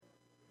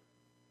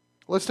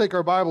Let's take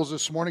our Bibles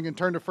this morning and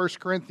turn to 1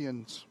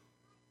 Corinthians.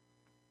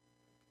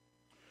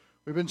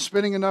 We've been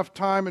spending enough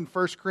time in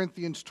 1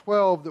 Corinthians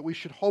 12 that we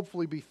should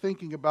hopefully be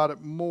thinking about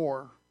it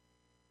more,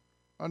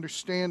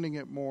 understanding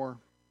it more.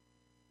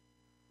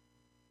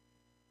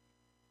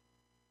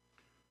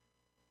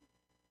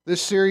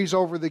 This series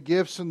over the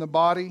gifts in the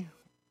body,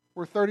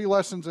 we're 30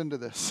 lessons into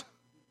this.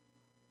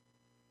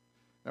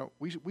 Now,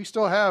 we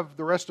still have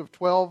the rest of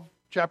 12,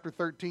 chapter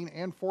 13,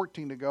 and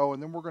 14 to go,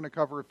 and then we're going to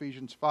cover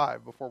Ephesians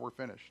 5 before we're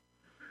finished.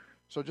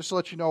 So just to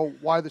let you know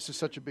why this is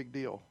such a big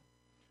deal.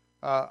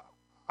 I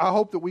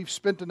hope that we've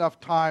spent enough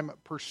time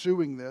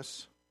pursuing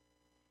this,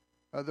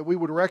 that we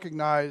would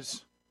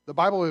recognize the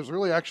Bible has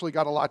really actually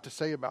got a lot to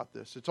say about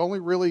this. It's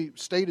only really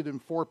stated in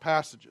 4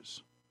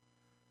 passages.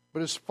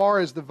 But as far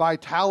as the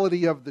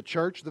vitality of the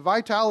church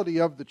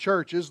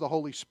is the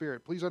Holy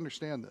Spirit. Please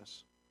understand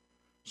this.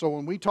 So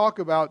when we talk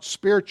about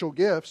spiritual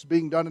gifts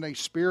being done in a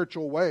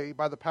spiritual way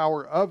by the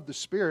power of the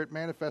Spirit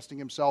manifesting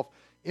Himself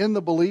in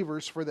the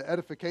believers for the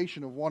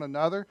edification of one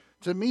another,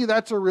 to me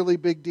that's a really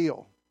big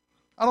deal.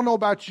 I don't know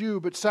about you,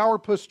 but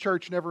Sourpuss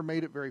Church never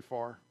made it very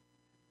far.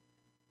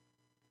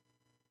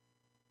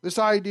 This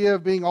idea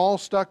of being all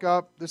stuck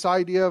up, this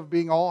idea of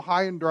being all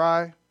high and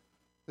dry,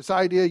 this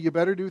idea you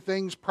better do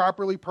things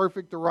properly,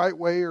 perfect, the right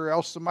way, or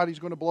else somebody's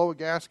going to blow a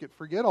gasket,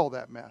 forget all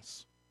that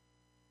mess.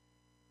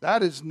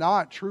 That is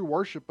not true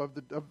worship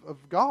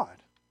of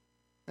God.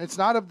 And it's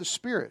not of the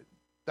Spirit.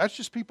 That's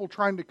just people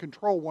trying to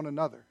control one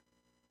another.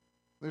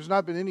 There's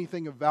not been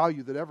anything of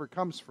value that ever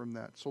comes from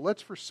that. So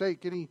let's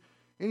forsake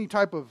any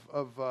type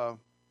of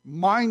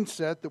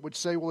mindset that would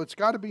say, well, it's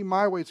got to be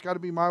my way, it's got to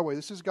be my way.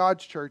 This is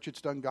God's church,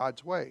 it's done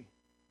God's way.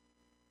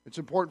 It's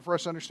important for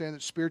us to understand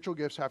that spiritual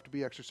gifts have to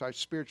be exercised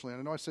spiritually.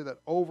 And I know I say that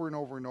over and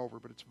over and over,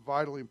 but it's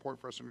vitally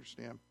important for us to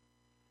understand.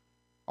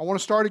 I want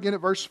to start again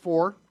at verse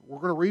 4. We're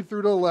going to read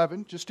through to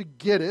 11 just to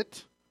get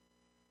it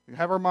and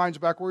have our minds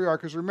back where we are.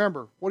 Because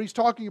remember, what he's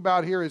talking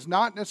about here is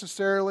not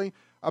necessarily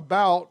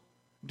about,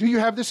 do you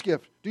have this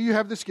gift? Do you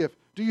have this gift?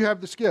 Do you have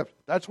this gift?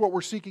 That's what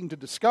we're seeking to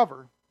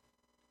discover.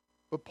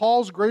 But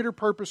Paul's greater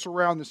purpose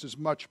around this is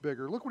much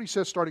bigger. Look what he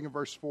says starting in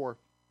verse 4.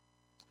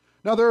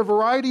 Now there are a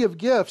variety of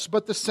gifts,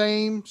 but the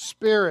same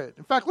Spirit.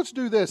 In fact, let's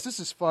do this. This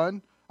is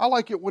fun. I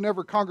like it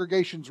whenever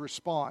congregations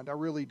respond. I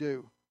really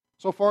do.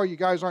 So far, you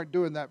guys aren't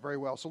doing that very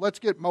well. So let's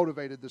get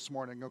motivated this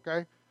morning,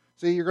 okay?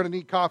 See, you're going to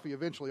need coffee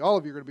eventually. All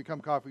of you are going to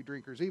become coffee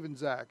drinkers, even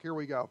Zach. Here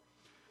we go.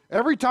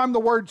 Every time the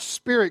word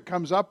Spirit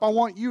comes up, I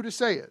want you to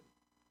say it.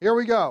 Here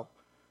we go.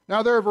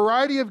 Now there are a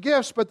variety of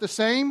gifts, but the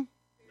same.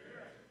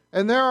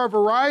 And there are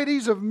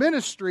varieties of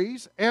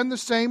ministries and the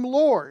same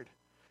Lord.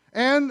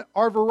 And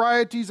are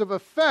varieties of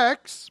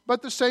effects,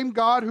 but the same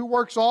God who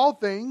works all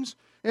things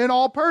in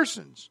all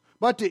persons.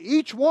 But to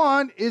each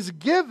one is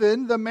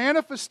given the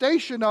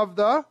manifestation of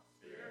the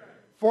Spirit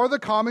for the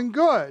common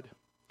good.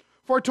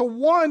 For to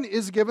one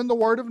is given the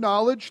word of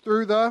knowledge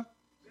through the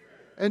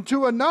Spirit, and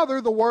to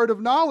another the word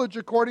of knowledge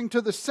according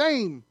to the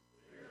same,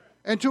 Spirit,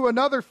 and to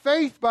another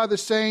faith by the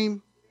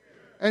same,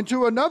 Spirit, and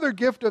to another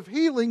gift of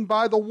healing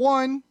by the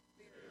one,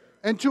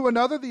 and to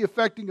another the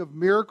effecting of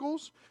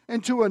miracles,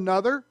 and to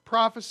another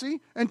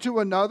prophecy, and to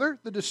another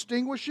the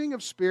distinguishing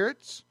of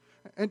spirits.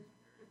 And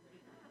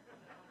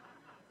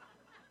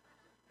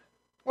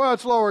well,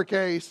 it's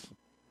lowercase.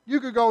 You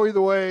could go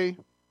either way.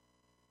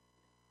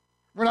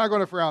 We're not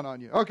going to frown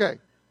on you. Okay.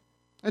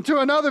 And to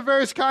another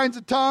various kinds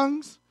of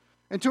tongues,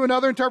 and to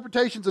another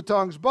interpretations of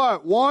tongues.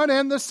 But one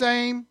and the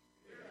same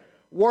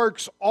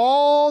works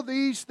all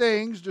these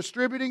things,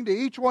 distributing to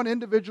each one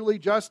individually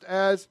just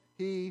as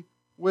He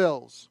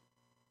wills.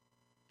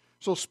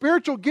 So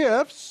spiritual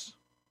gifts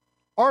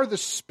are the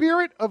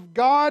Spirit of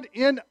God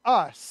in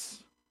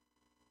us,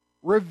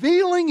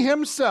 revealing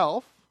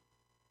Himself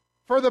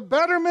for the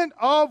betterment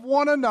of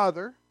one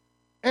another,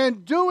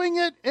 and doing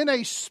it in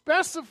a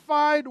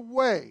specified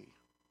way,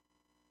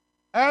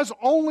 as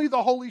only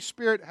the Holy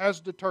Spirit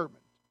has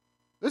determined.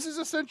 This is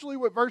essentially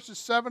what verses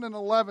 7 and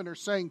 11 are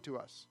saying to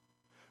us.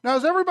 Now,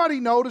 has everybody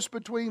noticed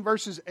between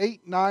verses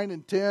 8, 9,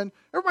 and 10,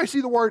 everybody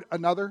see the word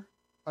another,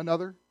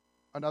 another,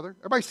 another?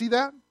 Everybody see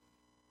that?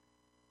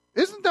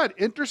 Isn't that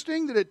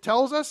interesting that it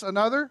tells us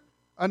another,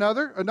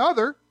 another,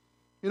 another?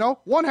 You know,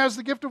 one has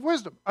the gift of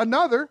wisdom.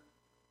 Another,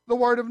 the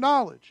word of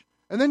knowledge.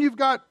 And then you've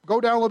got,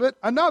 go down a little bit,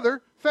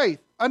 another, faith.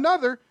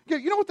 Another,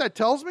 you know what that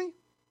tells me?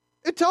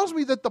 It tells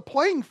me that the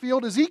playing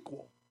field is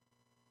equal.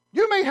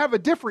 You may have a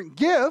different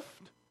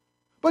gift,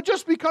 but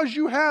just because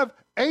you have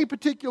a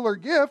particular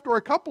gift or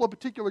a couple of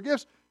particular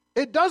gifts,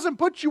 it doesn't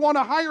put you on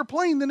a higher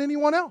plane than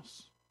anyone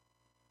else.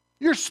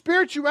 Your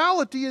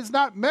spirituality is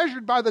not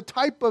measured by the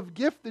type of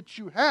gift that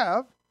you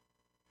have.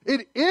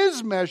 It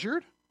is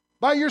measured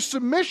by your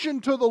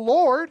submission to the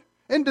Lord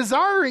and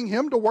desiring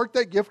Him to work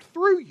that gift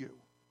through you.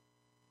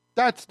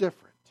 That's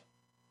different.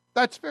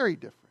 That's very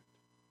different.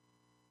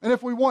 And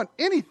if we want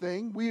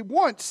anything, we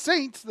want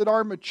saints that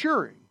are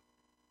maturing,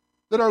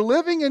 that are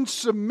living in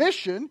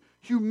submission,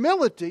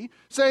 humility,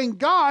 saying,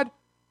 God,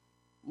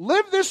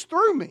 live this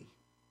through me.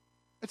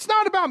 It's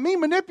not about me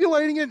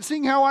manipulating it and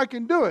seeing how I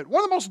can do it.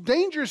 One of the most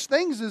dangerous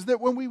things is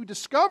that when we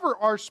discover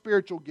our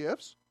spiritual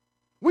gifts,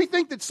 we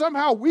think that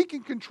somehow we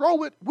can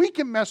control it, we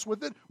can mess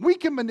with it, we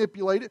can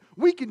manipulate it,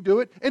 we can do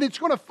it, and it's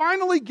going to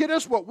finally get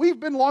us what we've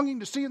been longing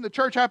to see in the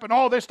church happen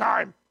all this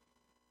time.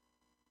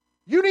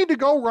 You need to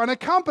go run a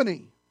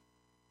company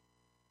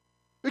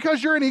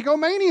because you're an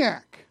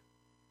egomaniac.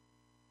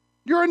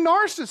 You're a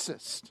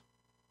narcissist.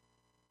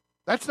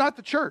 That's not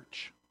the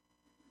church.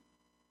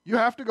 You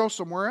have to go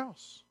somewhere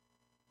else.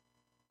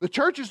 The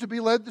church is to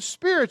be led the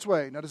Spirit's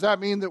way. Now, does that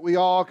mean that we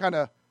all kind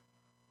of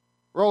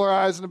roll our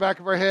eyes in the back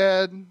of our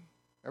head?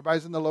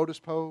 Everybody's in the lotus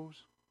pose?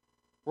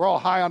 We're all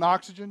high on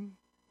oxygen?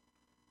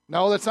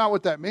 No, that's not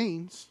what that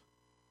means.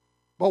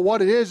 But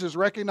what it is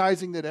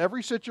recognizing that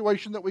every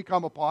situation that we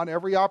come upon,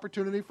 every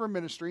opportunity for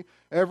ministry,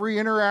 every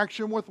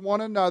interaction with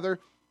one another,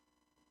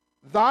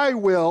 thy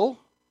will,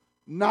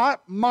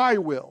 not my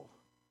will,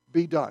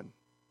 be done.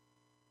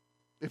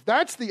 If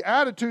that's the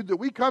attitude that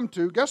we come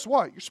to, guess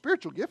what? Your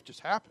spiritual gift just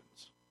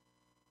happens.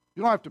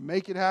 You don't have to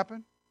make it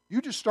happen.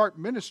 You just start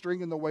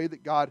ministering in the way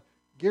that God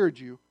geared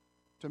you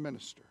to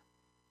minister.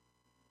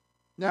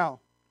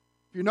 Now,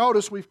 if you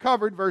notice, we've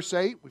covered verse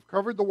 8. We've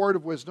covered the word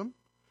of wisdom.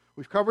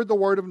 We've covered the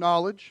word of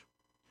knowledge.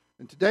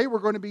 And today we're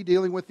going to be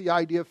dealing with the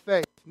idea of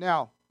faith.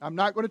 Now, I'm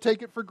not going to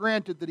take it for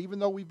granted that even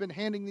though we've been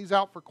handing these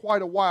out for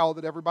quite a while,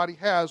 that everybody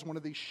has one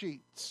of these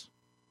sheets.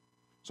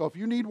 So if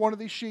you need one of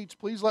these sheets,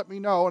 please let me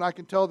know, and I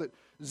can tell that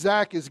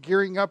Zach is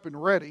gearing up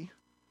and ready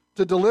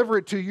to deliver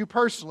it to you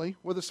personally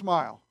with a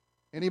smile.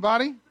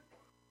 Anybody?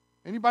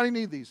 Anybody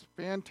need these?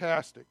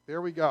 Fantastic. There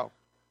we go.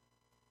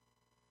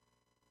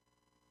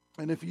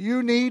 And if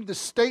you need the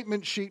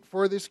statement sheet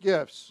for these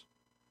gifts,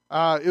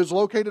 it was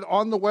located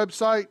on the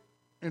website.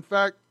 In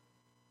fact,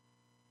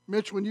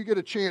 Mitch, when you get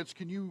a chance,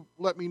 can you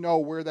let me know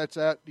where that's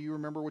at? Do you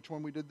remember which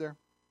one we did there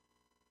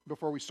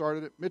before we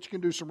started it? Mitch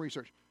can do some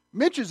research.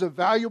 Mitch is a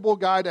valuable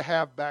guy to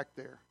have back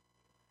there.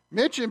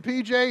 Mitch and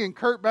PJ and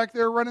Kurt back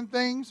there running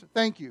things,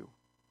 thank you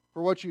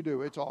for what you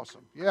do. It's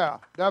awesome. Yeah,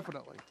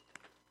 definitely.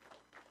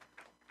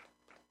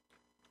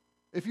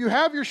 If you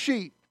have your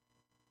sheet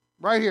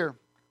right here,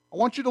 I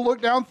want you to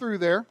look down through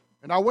there.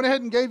 And I went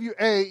ahead and gave you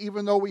A,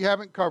 even though we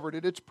haven't covered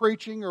it. It's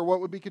preaching, or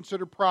what would be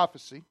considered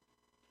prophecy.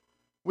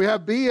 We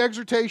have B,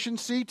 exhortation,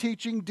 C,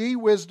 teaching, D,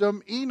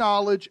 wisdom, E,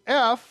 knowledge,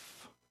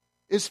 F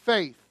is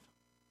faith.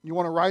 You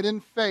want to write in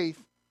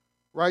faith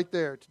right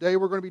there. Today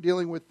we're going to be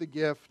dealing with the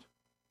gift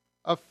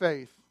of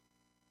faith.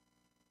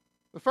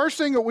 The first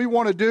thing that we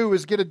want to do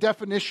is get a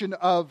definition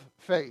of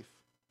faith.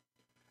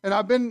 And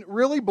I've been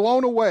really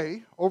blown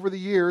away over the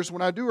years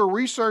when I do a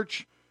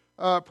research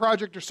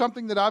project or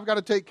something that I've got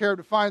to take care of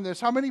to find this,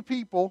 how many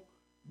people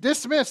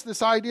dismiss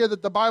this idea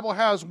that the Bible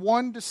has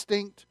one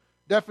distinct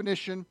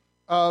definition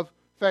of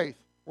faith.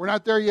 We're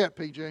not there yet,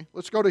 PJ.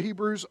 Let's go to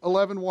Hebrews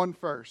 11:1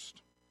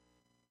 first.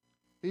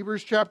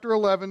 Hebrews chapter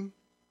 11,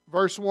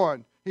 verse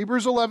 1.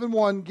 Hebrews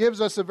 11:1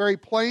 gives us a very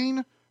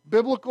plain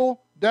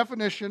biblical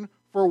definition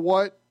for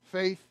what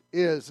faith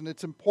is. And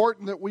it's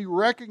important that we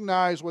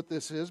recognize what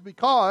this is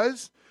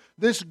because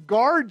this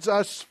guards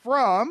us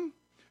from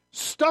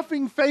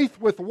stuffing faith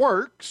with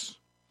works,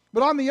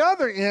 but on the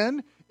other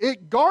end,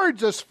 it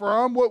guards us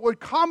from what would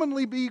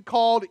commonly be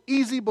called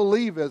easy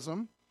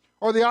believism,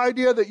 or the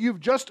idea that you've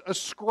just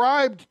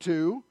ascribed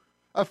to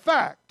a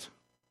fact.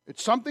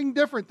 It's something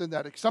different than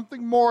that. It's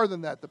something more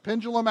than that. The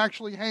pendulum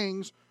actually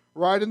hangs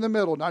right in the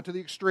middle, not to the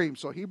extreme.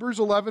 So Hebrews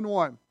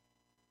 11:1.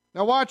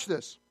 Now watch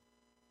this.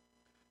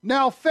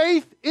 Now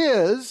faith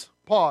is,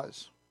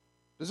 pause.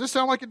 Does this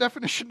sound like a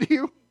definition to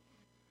you?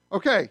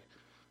 Okay.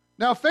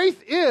 Now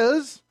faith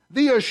is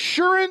the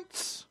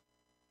assurance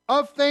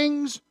of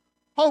things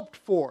hoped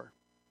for,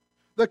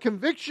 the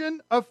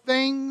conviction of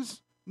things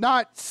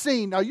not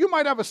seen. Now, you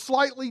might have a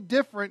slightly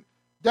different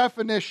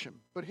definition,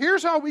 but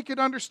here's how we can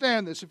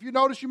understand this. If you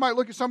notice, you might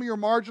look at some of your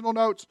marginal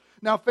notes.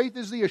 Now, faith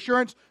is the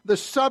assurance, the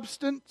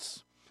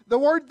substance. The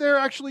word there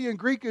actually in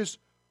Greek is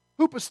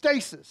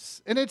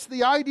hypostasis, and it's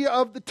the idea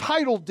of the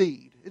title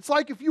deed. It's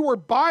like if you were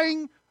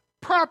buying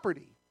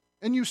property,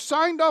 and you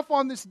signed off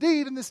on this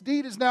deed, and this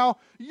deed is now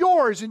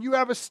yours, and you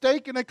have a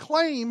stake and a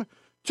claim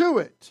to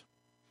it.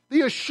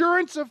 The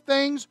assurance of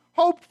things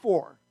hoped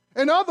for.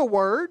 In other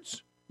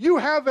words, you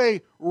have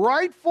a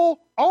rightful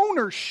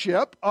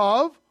ownership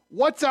of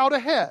what's out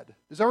ahead.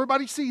 Does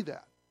everybody see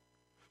that?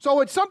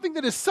 So it's something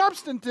that is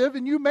substantive,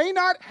 and you may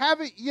not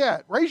have it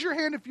yet. Raise your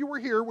hand if you were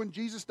here when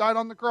Jesus died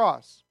on the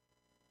cross.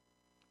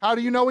 How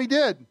do you know he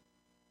did?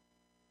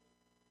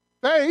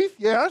 Faith,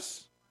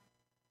 yes.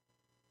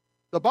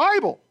 The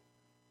Bible.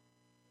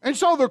 And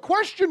so the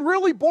question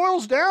really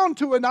boils down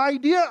to an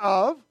idea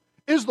of,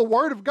 is the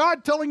Word of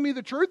God telling me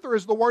the truth or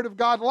is the Word of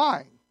God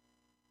lying?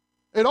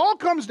 It all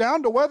comes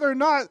down to whether or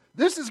not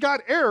this has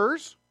got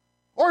errors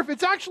or if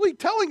it's actually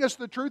telling us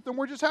the truth and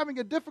we're just having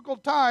a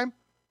difficult time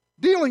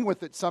dealing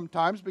with it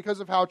sometimes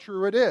because of how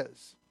true it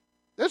is.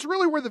 That's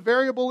really where the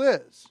variable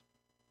is.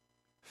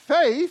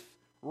 Faith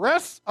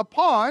rests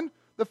upon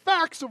the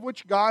facts of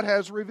which God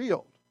has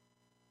revealed.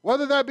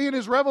 whether that be in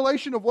His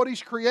revelation of what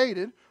He's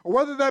created, or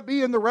whether that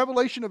be in the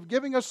revelation of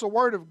giving us the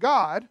Word of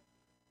God,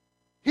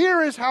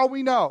 here is how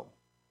we know.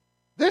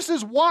 This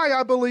is why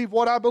I believe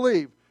what I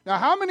believe. Now,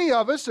 how many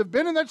of us have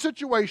been in that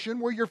situation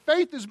where your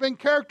faith has been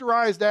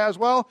characterized as,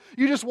 well,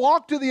 you just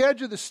walk to the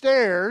edge of the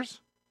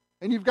stairs,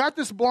 and you've got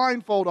this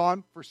blindfold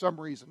on for some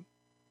reason,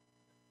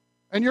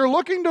 and you're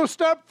looking to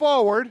step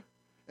forward,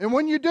 and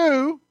when you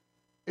do,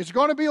 it's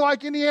going to be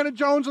like Indiana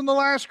Jones in The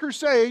Last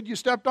Crusade. You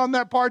stepped on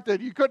that part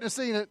that you couldn't have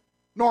seen it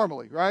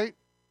normally, right?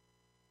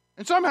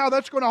 And somehow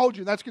that's going to hold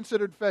you, and that's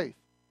considered faith.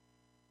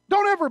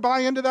 Don't ever buy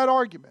into that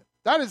argument.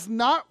 That is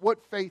not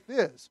what faith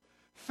is.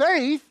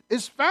 Faith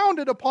is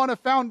founded upon a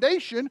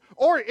foundation,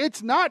 or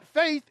it's not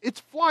faith, it's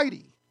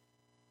flighty.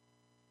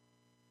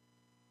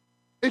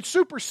 It's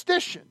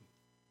superstition.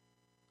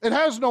 It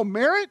has no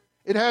merit,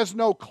 it has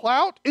no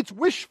clout, it's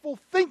wishful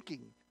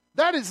thinking.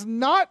 That is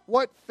not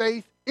what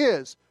faith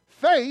is.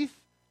 Faith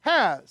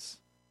has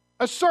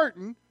a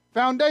certain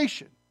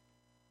foundation.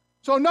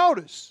 So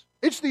notice,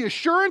 it's the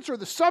assurance or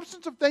the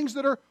substance of things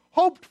that are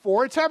hoped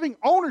for. It's having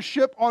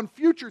ownership on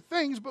future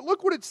things. But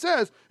look what it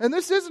says. And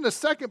this isn't a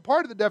second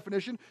part of the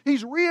definition.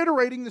 He's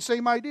reiterating the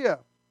same idea.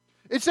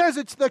 It says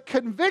it's the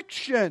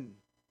conviction.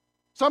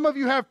 Some of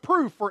you have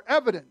proof or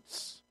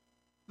evidence.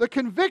 The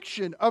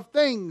conviction of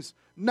things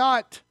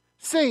not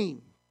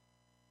seen.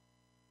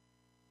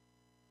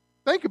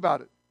 Think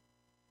about it.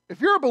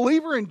 If you're a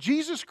believer in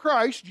Jesus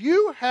Christ,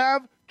 you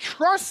have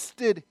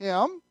trusted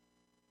Him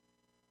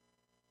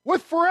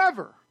with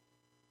forever.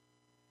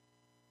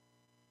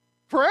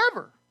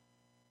 Forever.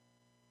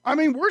 I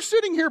mean, we're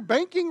sitting here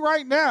banking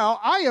right now.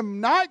 I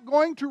am not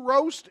going to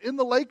roast in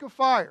the lake of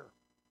fire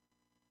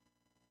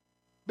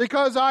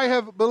because I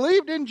have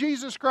believed in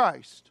Jesus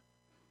Christ.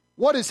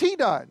 What has He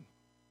done?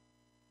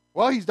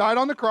 Well, He's died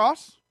on the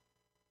cross.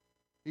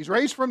 He's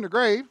raised from the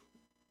grave.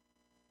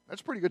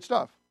 That's pretty good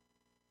stuff.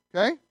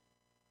 Okay?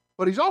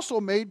 But He's also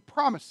made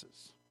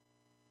promises.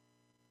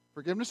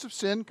 Forgiveness of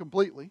sin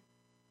completely.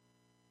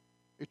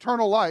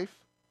 Eternal life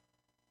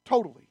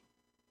totally.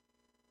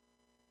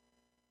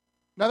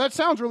 Now that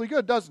sounds really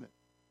good, doesn't it?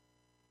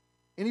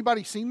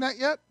 Anybody seen that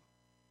yet?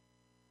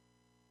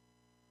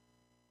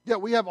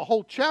 Yet we have a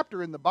whole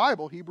chapter in the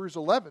Bible, Hebrews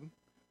 11,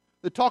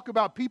 that talk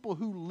about people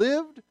who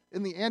lived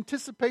in the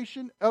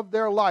anticipation of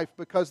their life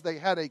because they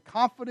had a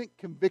confident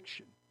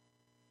conviction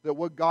that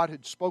what God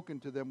had spoken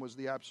to them was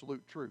the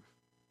absolute truth.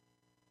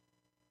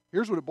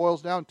 Here's what it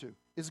boils down to.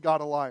 Is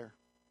God a liar?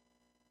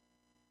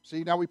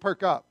 See, now we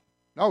perk up.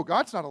 No,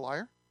 God's not a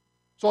liar.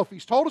 So if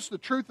He's told us the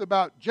truth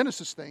about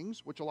Genesis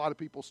things, which a lot of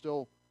people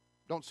still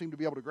don't seem to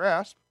be able to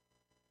grasp,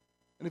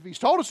 and if He's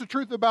told us the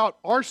truth about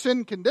our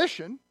sin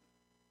condition,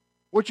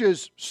 which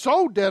is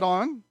so dead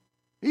on,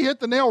 He hit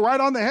the nail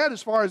right on the head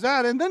as far as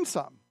that, and then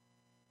some.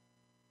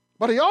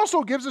 But He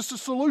also gives us a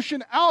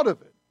solution out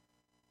of it.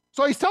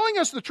 So He's telling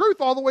us the truth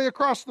all the way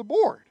across the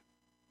board.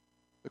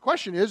 The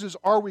question is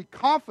are we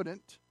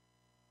confident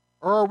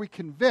or are we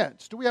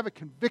convinced? Do we have a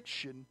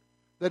conviction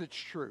that it's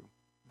true?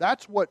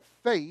 That's what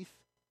faith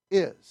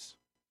is.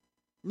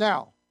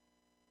 Now,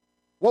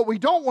 what we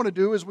don't want to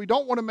do is we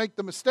don't want to make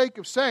the mistake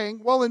of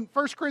saying, well, in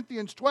 1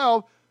 Corinthians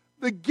 12,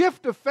 the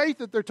gift of faith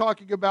that they're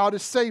talking about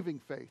is saving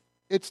faith.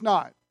 It's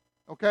not,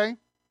 okay?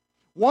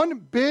 One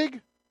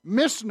big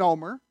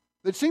misnomer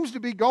that seems to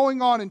be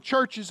going on in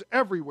churches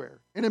everywhere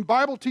and in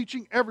Bible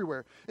teaching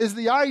everywhere is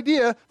the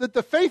idea that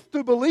the faith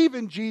to believe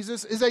in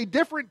Jesus is a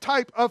different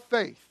type of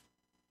faith.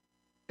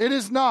 It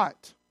is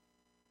not.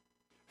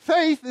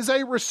 Faith is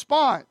a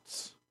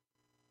response.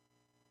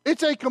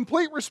 It's a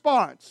complete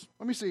response.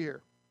 Let me see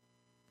here.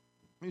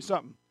 Let me see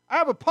something. I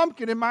have a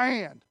pumpkin in my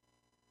hand.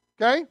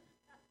 Okay?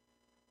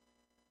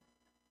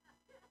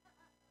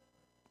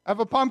 I have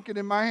a pumpkin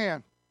in my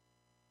hand.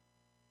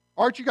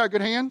 Art, you got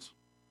good hands?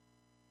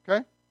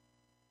 Okay?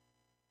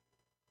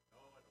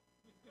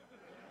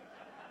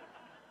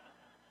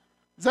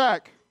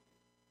 Zach,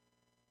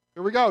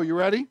 here we go. You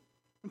ready?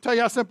 I'll tell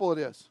you how simple it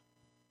is.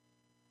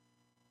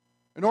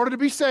 In order to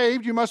be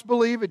saved, you must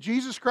believe that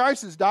Jesus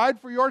Christ has died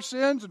for your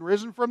sins and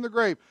risen from the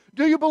grave.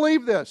 Do you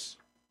believe this?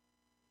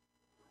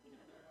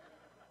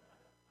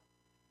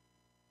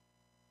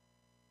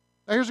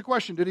 Now here's a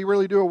question. Did He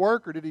really do a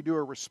work or did He do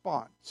a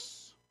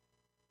response?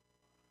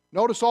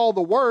 Notice all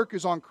the work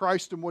is on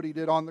Christ and what He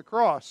did on the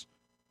cross.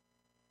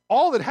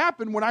 All that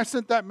happened when I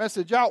sent that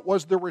message out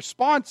was the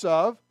response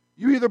of,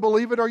 you either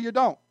believe it or you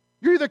don't.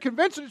 You're either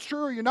convinced it's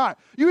true or you're not.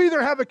 You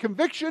either have a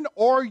conviction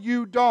or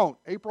you don't.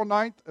 April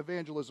 9th,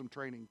 evangelism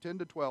training, 10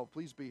 to 12.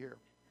 Please be here.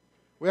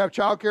 We have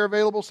childcare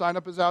available. Sign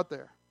up is out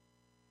there.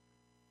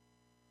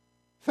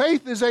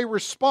 Faith is a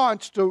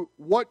response to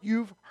what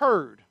you've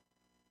heard.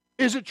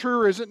 Is it true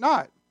or is it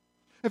not?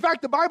 In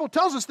fact, the Bible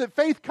tells us that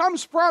faith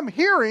comes from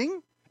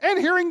hearing, and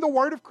hearing the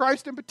word of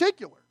Christ in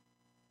particular.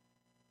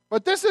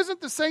 But this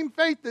isn't the same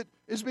faith that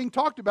is being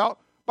talked about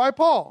by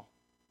Paul.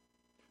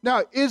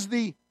 Now, is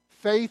the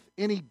faith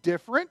any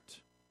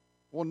different?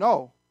 Well,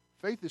 no.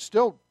 Faith is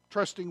still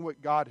trusting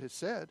what God has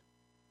said.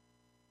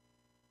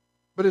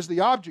 But is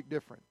the object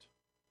different?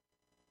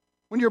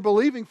 When you're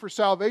believing for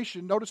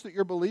salvation, notice that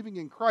you're believing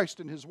in Christ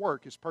and His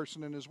work, His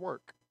person and His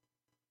work.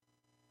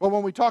 But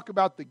when we talk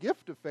about the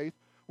gift of faith,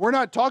 we're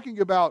not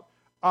talking about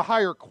a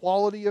higher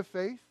quality of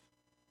faith.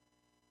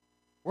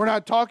 We're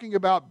not talking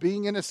about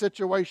being in a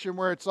situation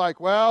where it's like,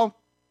 well,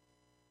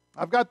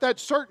 I've got that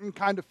certain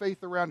kind of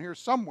faith around here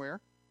somewhere.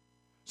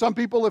 Some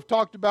people have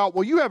talked about,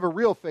 well, you have a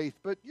real faith,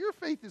 but your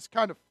faith is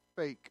kind of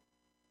fake.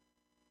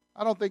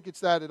 I don't think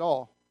it's that at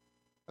all.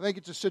 I think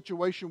it's a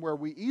situation where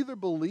we either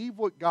believe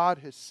what God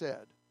has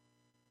said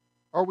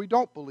or we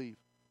don't believe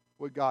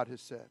what God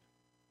has said.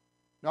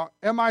 Now,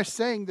 am I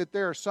saying that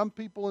there are some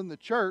people in the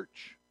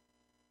church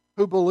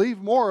who believe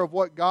more of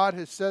what God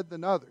has said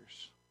than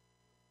others?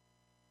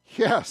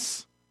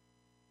 Yes,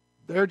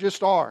 there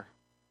just are.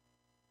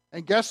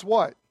 And guess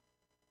what?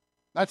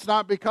 That's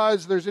not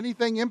because there's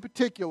anything in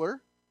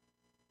particular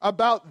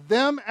about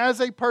them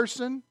as a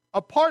person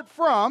apart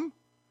from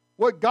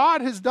what God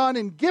has done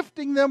in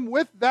gifting them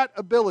with that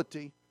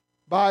ability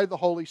by the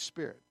Holy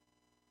Spirit.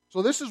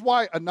 So this is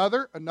why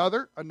another, and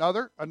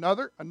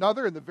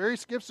the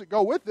various gifts that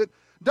go with it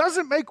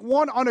doesn't make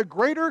one on a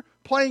greater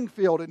playing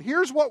field. And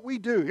here's what we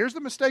do. Here's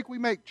the mistake we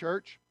make,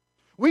 church.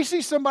 We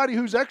see somebody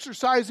who's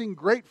exercising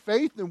great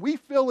faith and we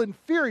feel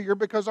inferior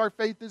because our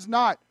faith is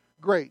not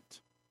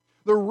great.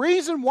 The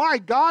reason why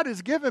God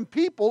has given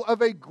people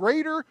of a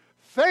greater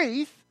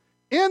faith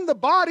in the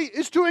body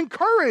is to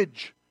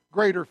encourage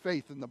greater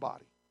faith in the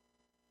body.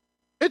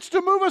 It's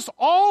to move us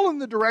all in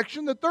the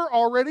direction that they're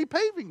already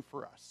paving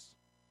for us.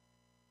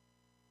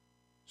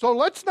 So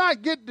let's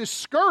not get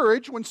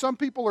discouraged when some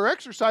people are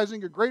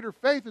exercising a greater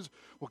faith as,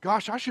 well,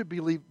 gosh, I should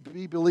be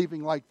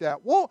believing like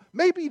that. Well,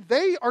 maybe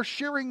they are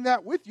sharing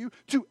that with you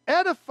to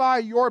edify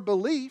your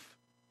belief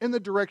in the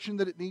direction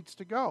that it needs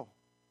to go.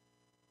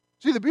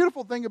 See, the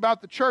beautiful thing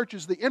about the church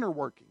is the inner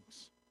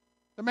workings.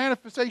 The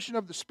manifestation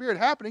of the Spirit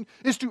happening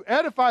is to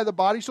edify the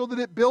body so that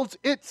it builds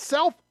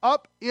itself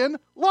up in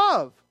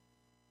love.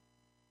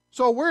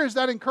 So where is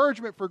that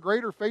encouragement for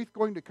greater faith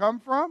going to come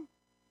from?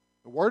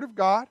 The Word of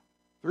God,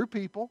 through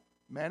people,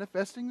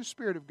 manifesting the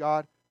Spirit of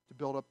God to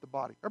build up the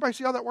body. Everybody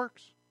see how that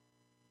works?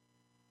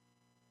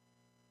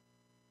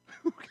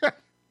 Okay.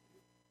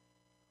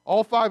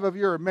 All 5 of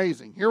you are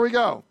amazing. Here we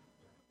go.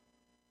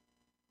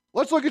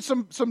 Let's look at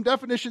some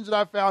definitions that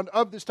I've found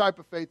of this type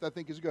of faith I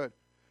think is good.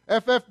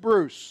 F.F.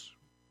 Bruce,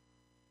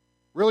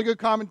 really good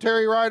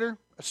commentary writer.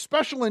 A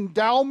special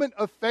endowment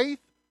of faith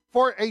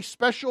for a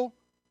special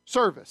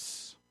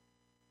service.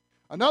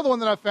 Another one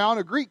that I found,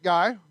 a Greek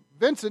guy,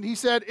 Vincent, he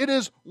said, it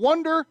is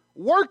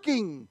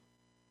wonder-working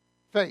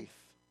faith.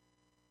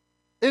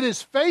 It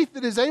is faith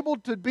that is able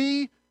to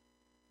be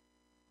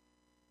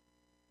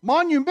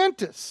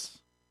monumentous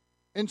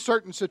in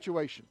certain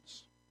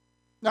situations.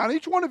 Now, in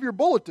each one of your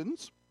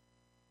bulletins,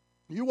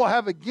 you will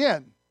have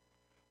again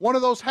one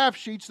of those half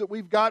sheets that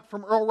we've got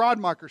from Earl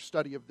Rodmacher's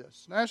study of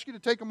this. And I ask you to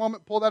take a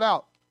moment and pull that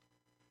out.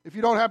 If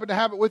you don't happen to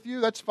have it with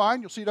you, that's fine.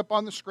 You'll see it up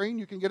on the screen.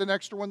 You can get an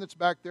extra one that's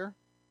back there.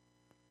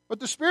 But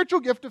the spiritual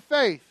gift of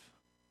faith,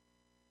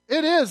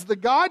 it is the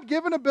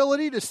God-given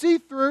ability to see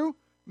through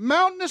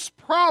mountainous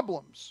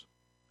problems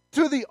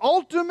to the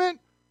ultimate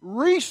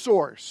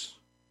resource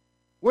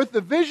with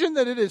the vision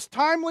that it is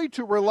timely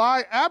to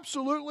rely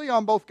absolutely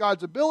on both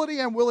God's ability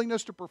and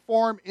willingness to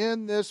perform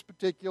in this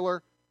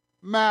particular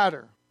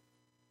matter.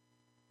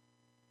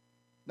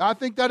 Now, I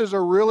think that is a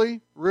really,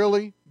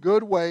 really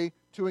good way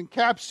to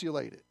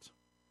encapsulate it.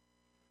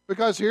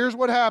 Because here's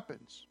what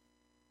happens.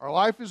 Our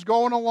life is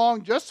going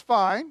along just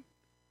fine.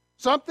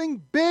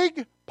 Something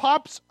big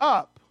pops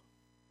up,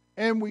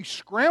 and we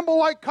scramble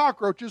like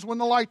cockroaches when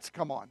the lights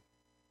come on.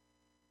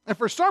 And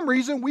for some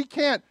reason, we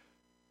can't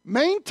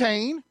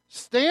maintain,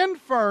 stand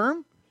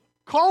firm,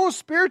 call a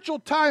spiritual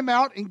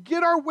timeout, and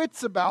get our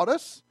wits about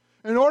us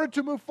in order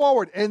to move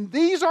forward. And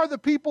these are the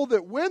people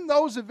that when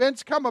those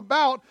events come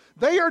about,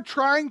 they are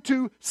trying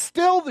to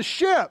still the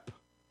ship.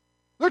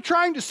 They're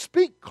trying to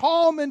speak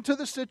calm into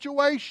the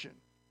situation.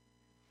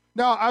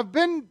 Now, I've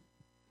been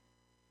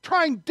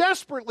trying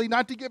desperately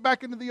not to get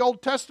back into the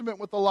Old Testament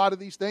with a lot of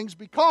these things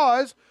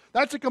because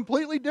that's a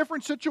completely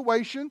different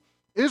situation.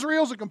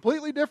 Israel's a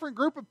completely different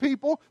group of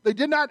people. They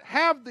did not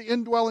have the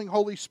indwelling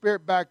Holy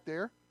Spirit back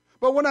there.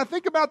 But when I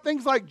think about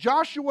things like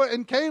Joshua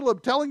and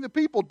Caleb telling the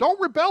people,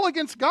 don't rebel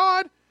against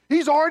God.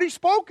 He's already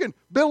spoken.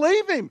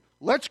 Believe Him.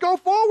 Let's go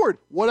forward.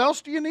 What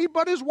else do you need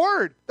but His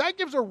Word? That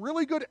gives a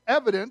really good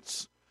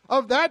evidence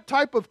of that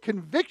type of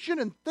conviction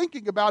and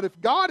thinking about if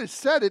God has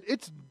said it,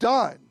 it's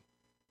done.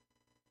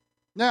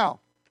 Now,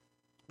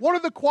 what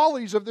are the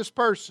qualities of this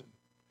person?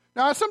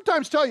 Now, I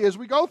sometimes tell you as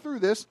we go through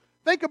this,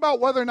 think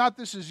about whether or not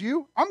this is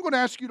you. I'm going to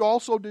ask you to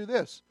also do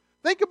this.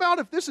 Think about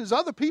if this is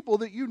other people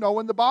that you know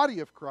in the body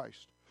of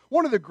Christ.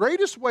 One of the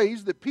greatest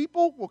ways that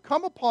people will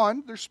come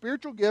upon their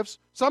spiritual gifts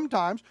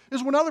sometimes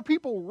is when other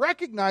people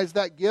recognize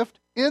that gift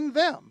in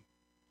them.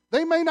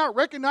 They may not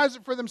recognize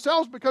it for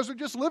themselves because they're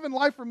just living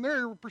life from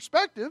their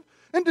perspective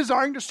and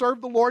desiring to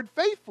serve the Lord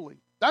faithfully.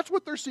 That's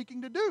what they're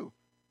seeking to do.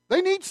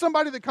 They need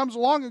somebody that comes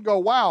along and go,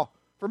 wow,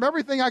 from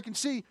everything I can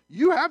see,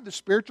 you have the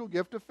spiritual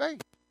gift of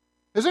faith.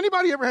 Has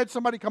anybody ever had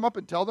somebody come up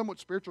and tell them what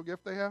spiritual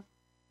gift they have?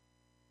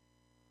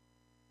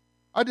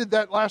 I did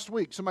that last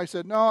week. Somebody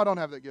said, no, I don't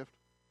have that gift.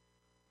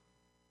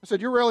 I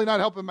said, you're really not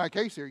helping my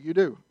case here. You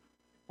do.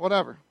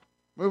 Whatever.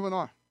 Moving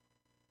on.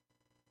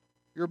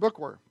 You're a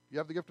bookworm. You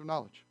have the gift of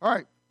knowledge. All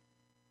right.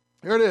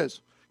 Here it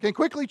is. Can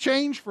quickly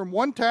change from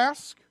one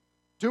task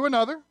to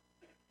another.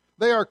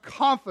 They are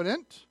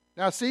confident.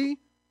 Now see,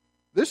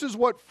 this is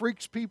what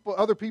freaks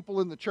other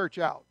people in the church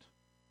out.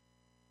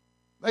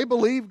 They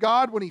believe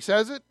God when He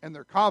says it, and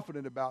they're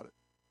confident about it.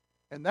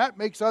 And that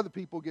makes other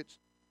people get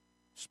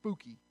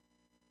spooky.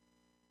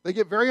 They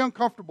get very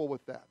uncomfortable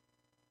with that.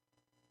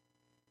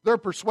 They're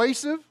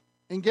persuasive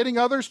in getting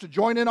others to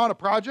join in on a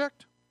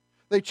project.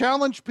 They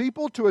challenge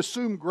people to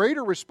assume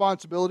greater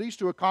responsibilities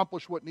to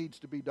accomplish what needs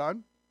to be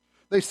done.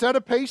 They set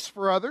a pace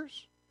for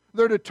others.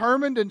 They're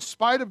determined in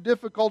spite of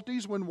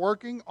difficulties when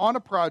working on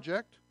a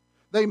project.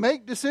 They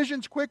make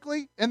decisions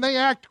quickly and they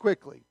act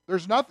quickly.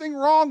 There's nothing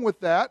wrong with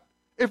that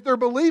if they're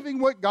believing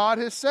what God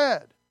has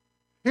said.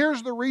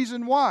 Here's the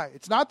reason why.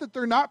 It's not that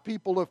they're not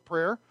people of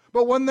prayer,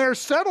 but when they're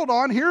settled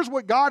on, here's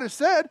what God has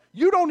said,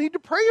 you don't need to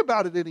pray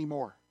about it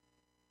anymore.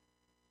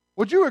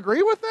 Would you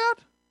agree with that?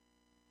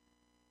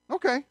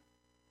 Okay.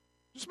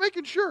 Just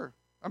making sure.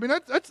 I mean,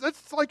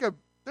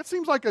 that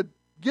seems like a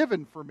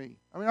given for me.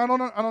 I mean, I don't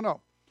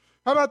know.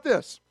 How about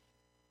this?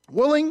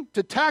 Willing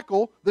to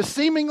tackle the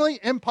seemingly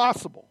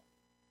impossible.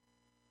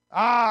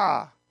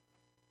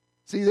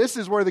 See, this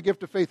is where the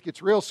gift of faith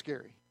gets real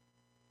scary.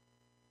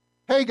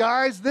 Hey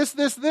guys,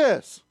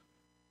 this.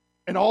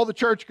 And all the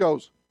church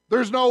goes,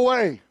 there's no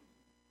way.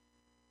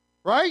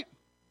 Right?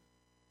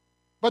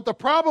 But the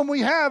problem we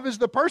have is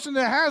the person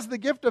that has the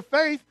gift of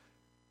faith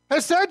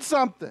has said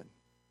something.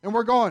 And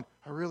we're going,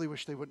 I really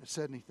wish they wouldn't have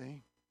said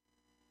anything.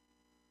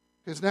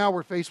 Because now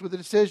we're faced with a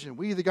decision.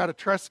 We either got to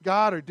trust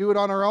God or do it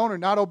on our own or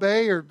not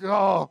obey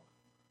or,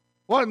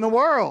 what in the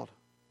world?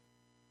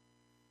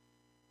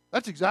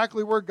 That's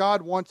exactly where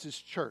God wants His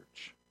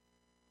church.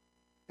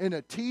 In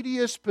a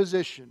tedious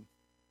position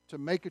to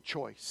make a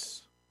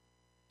choice.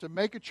 To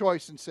make a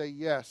choice and say,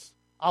 yes,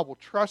 I will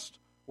trust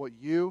what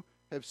you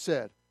have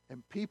said.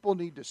 And people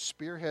need to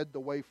spearhead the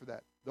way for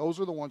that. Those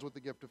are the ones with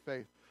the gift of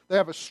faith. They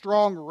have a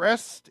strong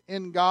rest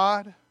in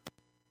God.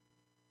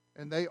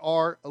 And they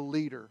are a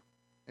leader.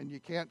 And you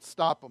can't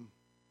stop them.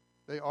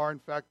 They are, in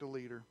fact, a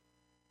leader.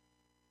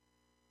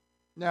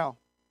 Now,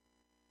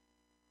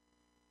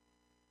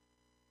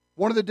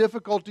 one of the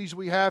difficulties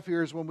we have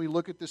here is when we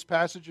look at this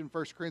passage in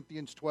 1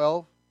 Corinthians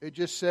 12, it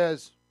just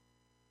says,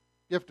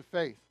 gift of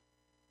faith.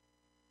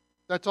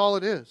 That's all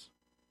it is.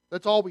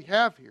 That's all we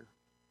have here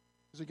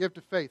is a gift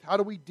of faith. How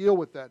do we deal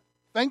with that?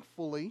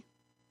 Thankfully,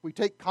 if we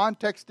take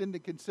context into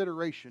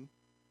consideration,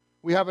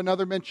 we have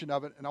another mention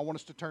of it, and I want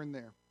us to turn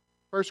there.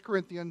 1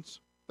 Corinthians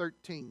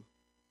 13.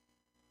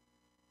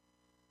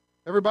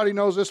 Everybody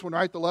knows this one,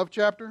 right? The love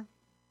chapter?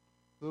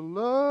 The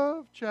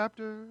love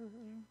chapter.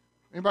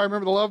 Anybody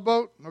remember the love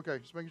boat? Okay,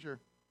 just making sure.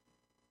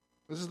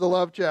 This is the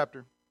love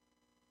chapter.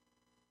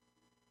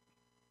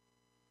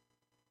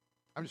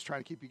 I'm just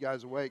trying to keep you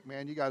guys awake,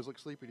 man. You guys look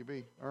sleepy to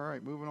me. All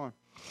right, moving on.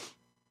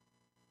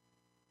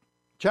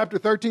 Chapter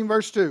 13,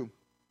 verse 2.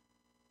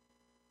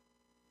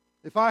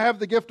 If I have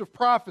the gift of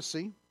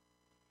prophecy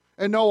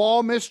and know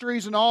all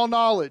mysteries and all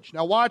knowledge.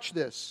 Now watch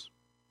this.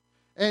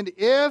 And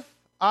if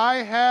I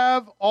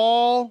have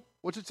all,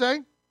 what's it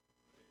say?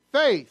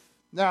 Faith.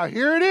 Now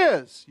here it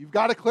is. You've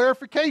got a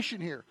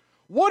clarification here.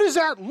 What does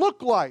that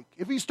look like?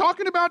 If he's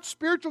talking about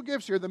spiritual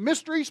gifts here, the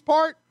mysteries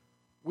part,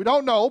 we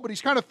don't know, but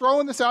he's kind of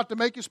throwing this out to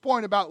make his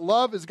point about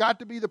love has got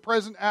to be the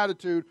present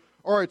attitude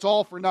or it's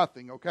all for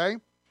nothing, okay?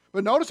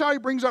 But notice how he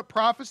brings up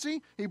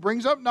prophecy, he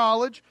brings up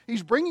knowledge,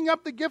 he's bringing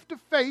up the gift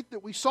of faith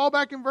that we saw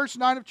back in verse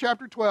 9 of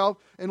chapter 12,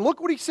 and look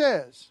what he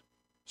says.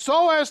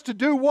 So as to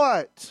do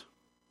what?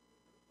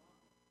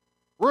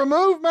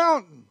 Remove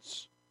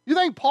mountains. You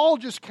think Paul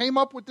just came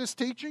up with this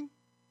teaching?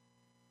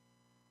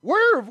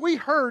 Where have we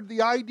heard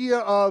the idea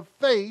of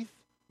faith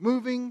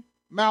moving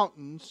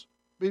mountains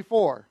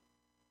before?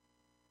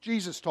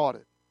 Jesus taught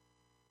it.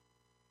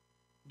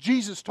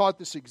 Jesus taught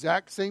this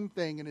exact same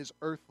thing in his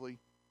earthly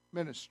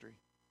ministry.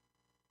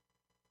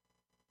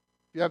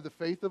 You have the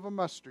faith of a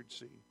mustard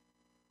seed.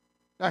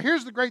 Now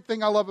here's the great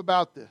thing I love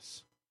about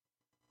this.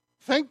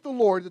 Thank the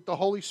Lord that the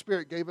Holy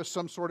Spirit gave us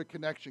some sort of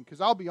connection,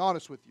 because I'll be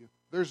honest with you,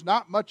 there's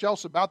not much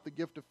else about the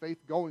gift of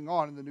faith going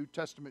on in the New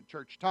Testament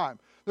church time.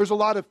 There's a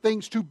lot of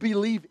things to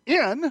believe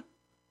in.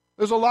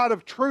 There's a lot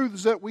of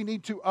truths that we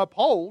need to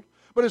uphold.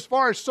 But as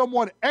far as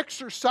someone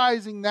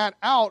exercising that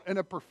out in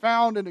a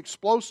profound and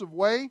explosive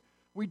way,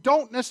 we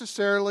don't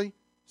necessarily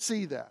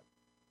see that.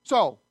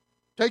 So,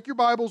 take your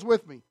Bibles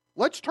with me.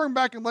 Let's turn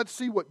back and let's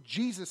see what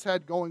Jesus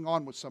had going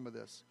on with some of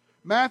this.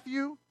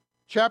 Matthew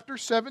chapter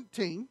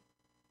 17.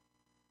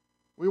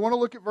 We want to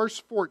look at verse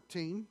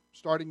 14,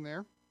 starting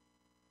there.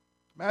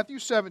 Matthew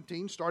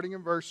 17, starting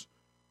in verse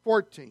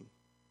 14.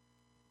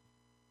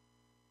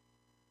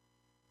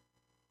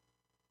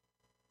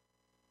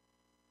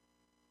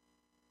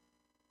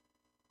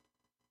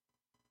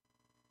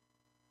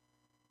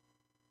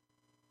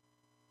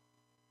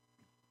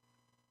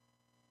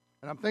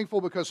 And I'm thankful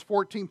because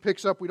 14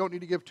 picks up. We don't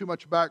need to give too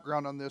much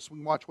background on this. We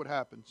can watch what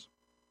happens.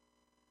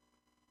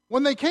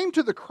 When they came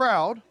to the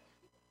crowd,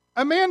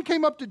 a man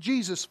came up to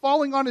Jesus,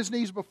 falling on his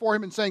knees before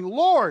him and saying,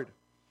 Lord,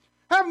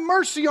 have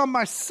mercy on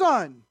my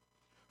son,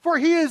 for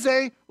he is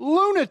a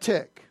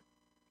lunatic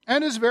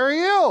and is very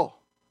ill.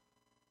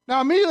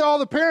 Now, immediately all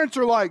the parents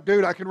are like,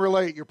 dude, I can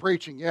relate. You're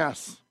preaching,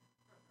 yes.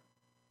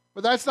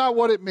 But that's not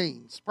what it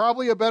means.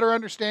 Probably a better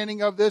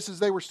understanding of this is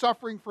they were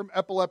suffering from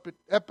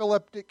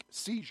epileptic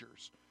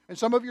seizures. And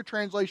some of your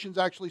translations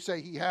actually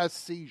say he has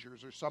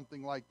seizures or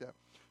something like that.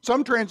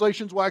 Some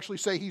translations will actually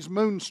say he's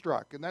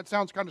moonstruck. And that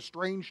sounds kind of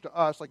strange to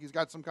us, like he's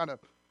got some kind of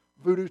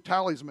voodoo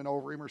talisman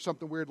over him or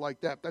something weird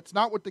like that. That's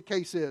not what the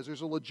case is.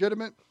 There's a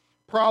legitimate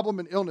problem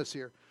and illness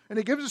here. And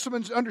it gives us some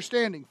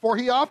understanding. For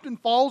he often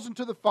falls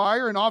into the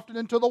fire and often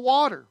into the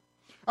water.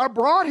 I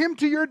brought him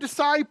to your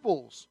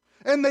disciples,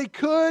 and they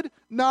could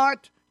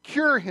not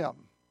cure him.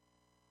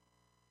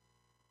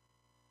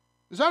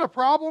 Is that a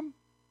problem?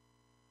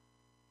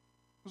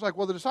 It was like,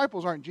 well, the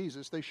disciples aren't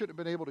Jesus. They shouldn't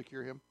have been able to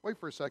cure him. Wait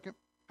for a second.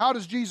 How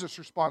does Jesus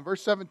respond?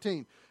 Verse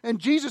 17. And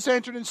Jesus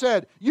answered and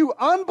said, you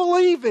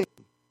unbelieving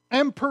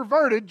and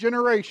perverted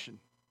generation.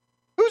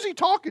 Who's he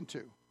talking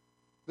to?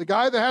 The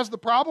guy that has the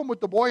problem with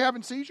the boy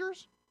having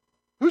seizures?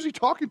 Who's he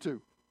talking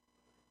to?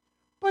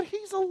 But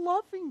he's a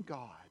loving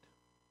God.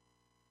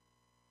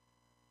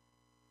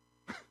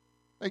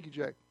 Thank you,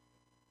 Jay.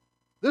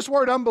 This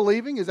word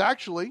unbelieving is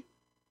actually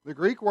the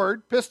Greek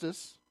word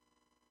pistis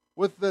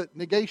with the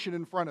negation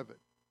in front of it.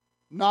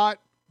 Not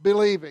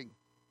believing.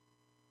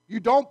 You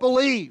don't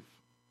believe.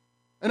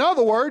 In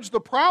other words, the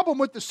problem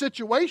with the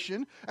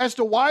situation as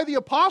to why the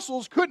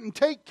apostles couldn't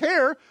take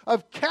care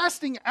of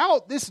casting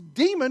out this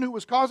demon who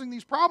was causing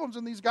these problems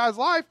in these guys'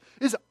 life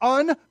is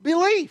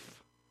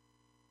unbelief.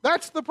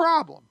 That's the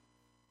problem.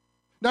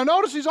 Now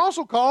notice he's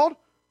also called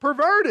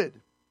perverted.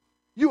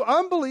 You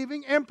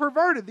unbelieving and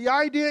perverted. The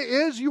idea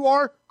is you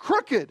are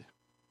crooked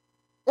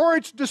or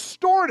it's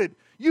distorted.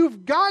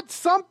 You've got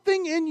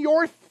something in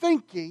your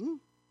thinking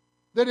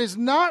that is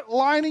not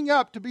lining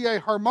up to be a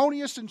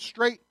harmonious and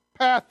straight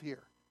path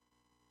here.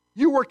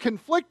 You were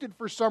conflicted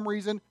for some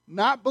reason,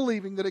 not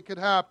believing that it could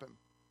happen.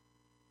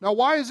 Now,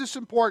 why is this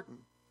important?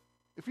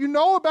 If you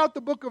know about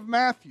the book of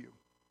Matthew,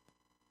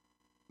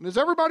 and does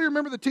everybody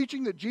remember the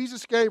teaching that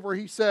Jesus gave where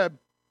it said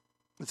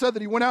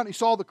that he went out and he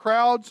saw the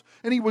crowds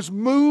and he was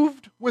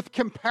moved with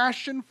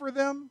compassion for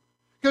them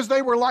because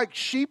they were like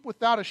sheep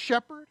without a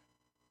shepherd?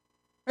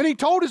 And he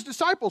told his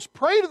disciples,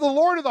 pray to the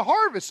Lord of the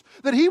harvest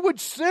that he would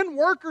send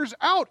workers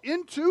out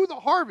into the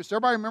harvest.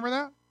 Everybody remember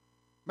that?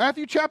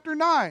 Matthew chapter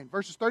 9,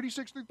 verses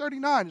 36 through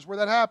 39 is where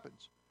that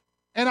happens.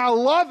 And I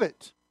love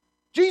it.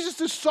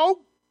 Jesus is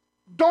so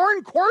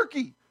darn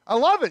quirky. I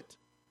love it.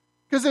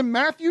 Because in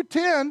Matthew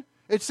 10,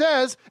 it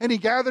says, and he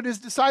gathered his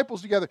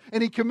disciples together,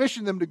 and he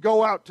commissioned them to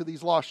go out to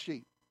these lost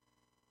sheep.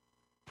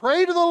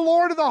 Pray to the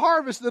Lord of the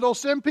harvest that he'll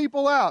send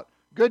people out.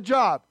 Good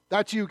job.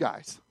 That's you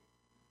guys.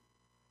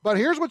 But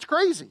here's what's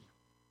crazy.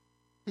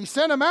 He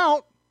sent them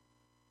out,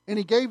 and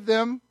he gave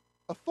them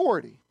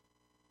authority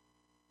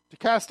to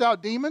cast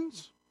out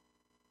demons,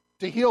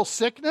 to heal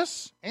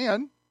sickness,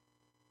 and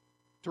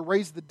to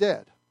raise the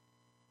dead.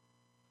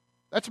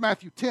 That's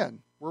Matthew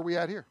 10. Where are we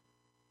at here?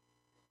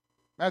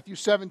 Matthew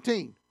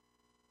 17.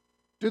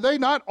 Do they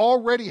not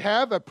already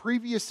have a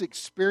previous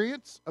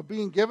experience of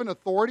being given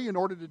authority in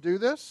order to do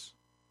this?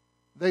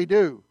 They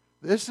do.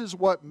 This is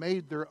what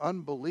made their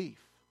unbelief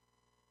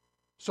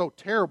so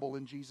terrible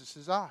in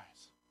Jesus' eyes.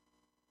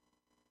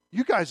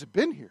 You guys have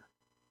been here.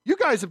 You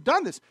guys have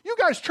done this. You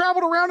guys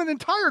traveled around an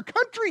entire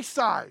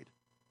countryside.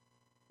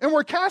 And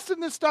we're casting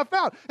this stuff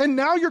out. And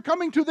now you're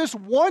coming to this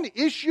one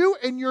issue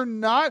and you're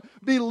not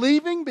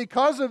believing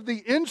because of the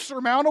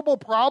insurmountable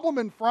problem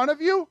in front of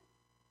you?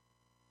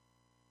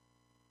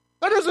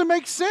 That doesn't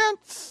make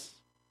sense.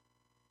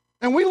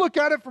 And we look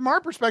at it from our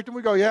perspective,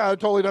 we go, yeah, it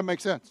totally doesn't make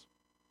sense.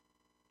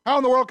 How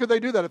in the world could they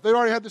do that? If they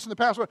already had this in the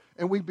past,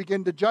 and we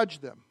begin to judge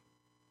them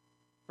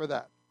for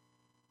that.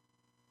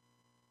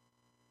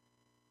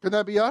 Can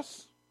that be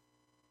us?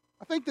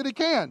 I think that it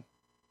can.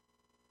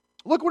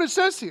 Look what it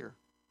says here.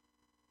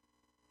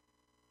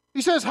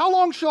 He says, how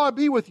long shall I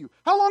be with you?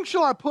 How long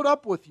shall I put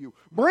up with you?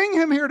 Bring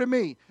him here to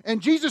me.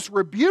 And Jesus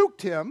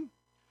rebuked him,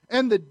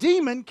 and the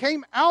demon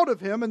came out of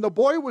him, and the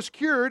boy was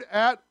cured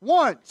at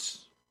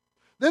once.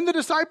 Then the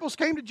disciples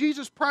came to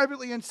Jesus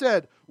privately and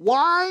said,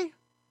 why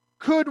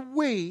could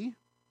we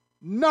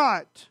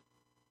not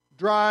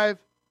drive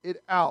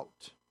it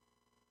out?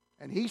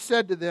 And he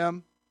said to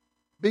them,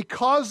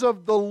 because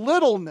of the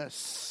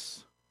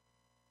littleness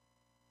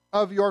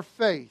of your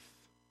faith.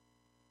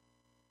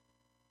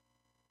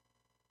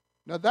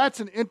 Now that's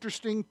an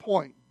interesting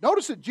point.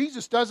 Notice that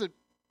Jesus doesn't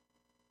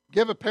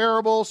give a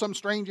parable, some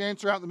strange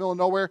answer out in the middle of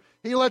nowhere.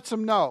 He lets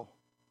them know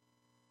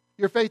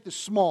your faith is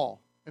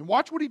small. And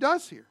watch what he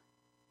does here.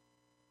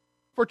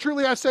 For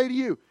truly I say to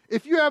you,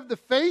 if you have the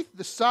faith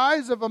the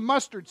size of a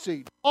mustard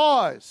seed,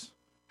 pause.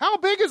 How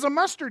big is a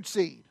mustard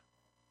seed?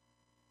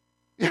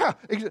 Yeah,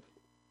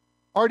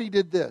 already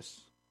did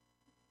this,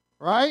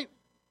 right?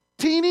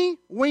 teeny,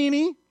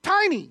 weeny,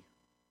 tiny,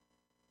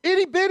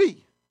 itty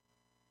bitty.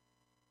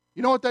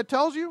 You know what that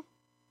tells you?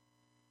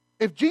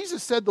 If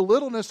Jesus said the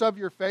littleness of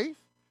your faith,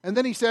 and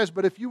then he says,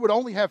 but if you would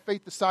only have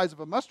faith the size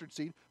of a mustard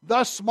seed,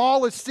 the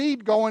smallest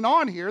seed going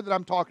on here that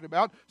I'm talking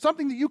about,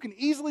 something that you can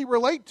easily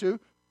relate to,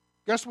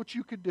 guess what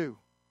you could do?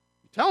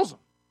 He tells them,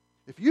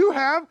 if you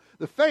have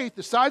the faith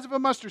the size of a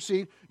mustard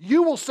seed,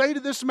 you will say to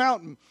this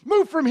mountain,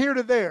 move from here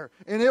to there,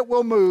 and it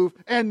will move,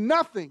 and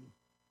nothing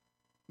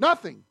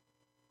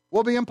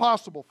will be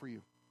impossible for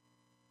you.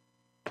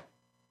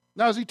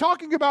 Now, is he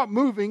talking about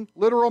moving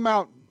literal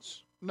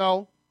mountains?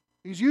 No.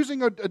 He's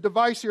using a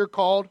device here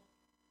called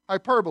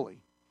hyperbole.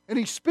 And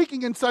he's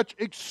speaking in such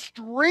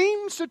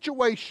extreme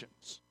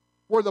situations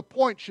where the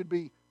point should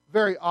be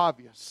very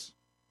obvious.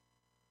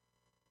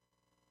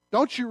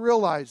 Don't you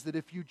realize that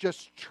if you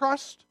just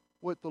trust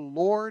what the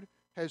Lord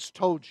has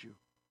told you,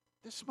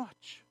 this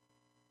much,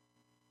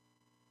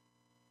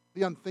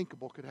 the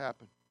unthinkable could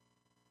happen.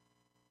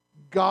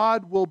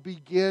 God will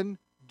begin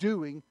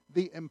doing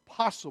the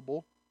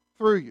impossible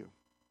through you.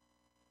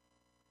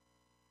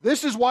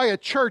 This is why a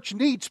church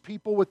needs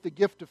people with the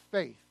gift of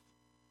faith.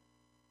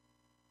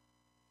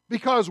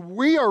 Because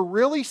we are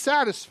really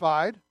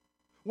satisfied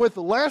with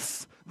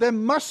less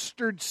than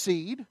mustard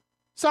seed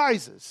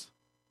sizes.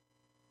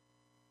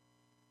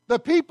 The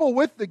people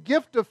with the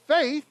gift of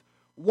faith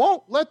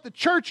won't let the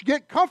church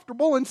get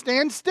comfortable and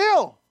stand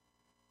still.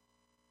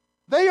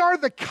 They are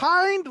the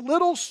kind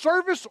little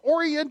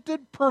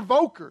service-oriented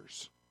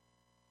provokers.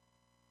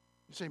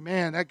 You say,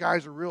 man, that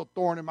guy's a real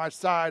thorn in my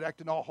side,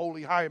 acting all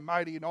holy, high, and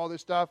mighty and all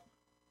this stuff.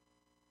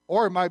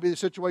 Or it might be the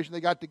situation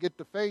they got to get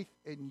to faith,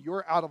 and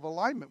you're out of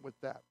alignment with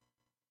that.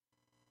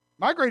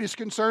 My greatest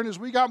concern is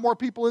we got more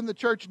people in the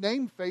church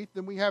named faith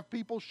than we have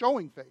people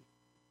showing faith.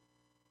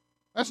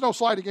 That's no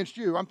slight against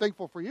you. I'm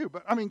thankful for you.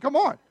 But, I mean, come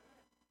on.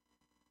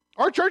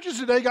 Our churches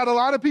today got a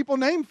lot of people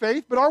named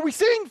faith, but are we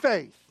seeing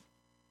faith?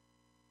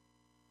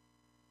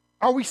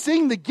 Are we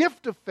seeing the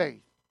gift of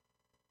faith?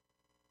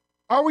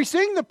 Are we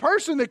seeing the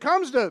person that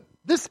comes to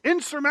this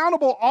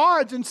insurmountable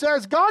odds and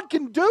says, God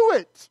can do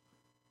it.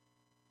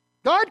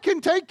 God can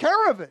take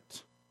care of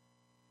it.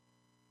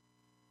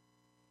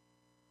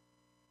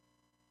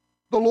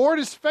 The Lord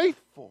is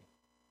faithful.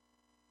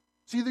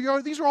 See,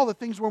 these are all the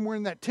things when we're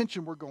in that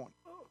tension, we're going,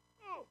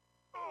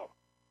 oh.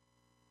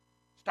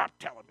 Stop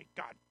telling me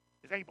God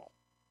is able.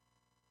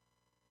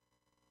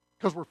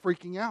 Because we're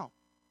freaking out.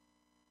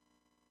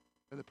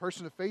 And the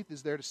person of faith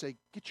is there to say,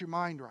 get your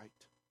mind right.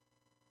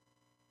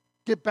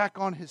 Get back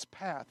on his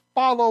path.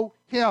 Follow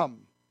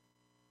him.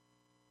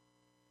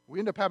 We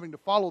end up having to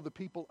follow the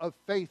people of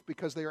faith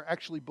because they are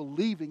actually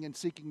believing and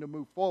seeking to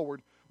move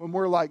forward. When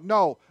we're like,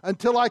 no,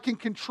 until I can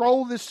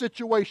control this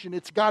situation,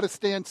 it's got to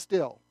stand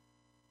still.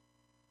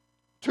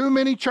 Too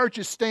many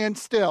churches stand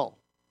still.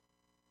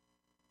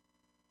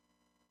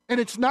 And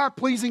it's not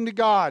pleasing to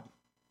God.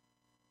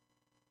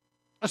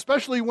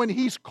 Especially when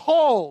he's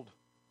called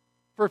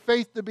for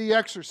faith to be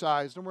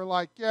exercised. And we're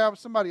like, yeah,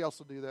 somebody else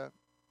will do that.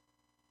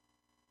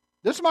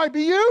 This might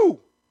be you.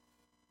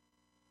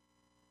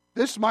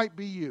 This might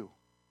be you.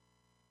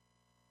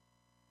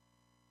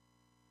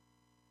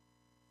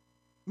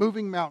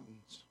 Moving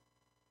mountains.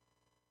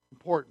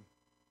 Important.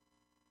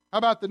 How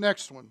about the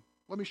next one?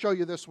 Let me show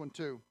you this one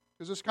too,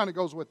 because this kind of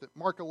goes with it.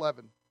 Mark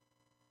 11.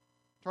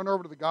 Turn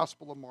over to the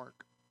Gospel of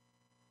Mark.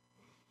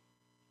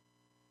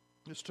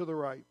 It's to the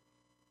right.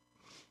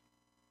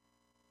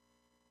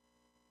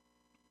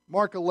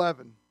 Mark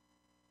 11.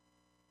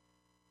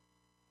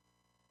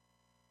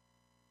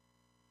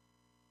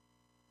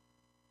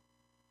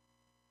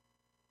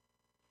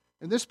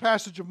 In this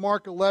passage of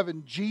Mark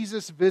 11,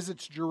 Jesus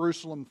visits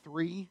Jerusalem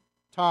 3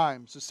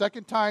 times. The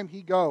second time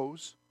he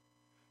goes,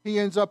 he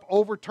ends up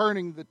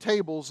overturning the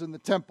tables in the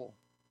temple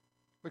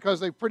because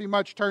they've pretty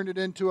much turned it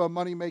into a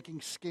money-making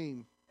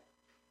scheme.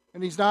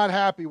 And he's not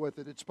happy with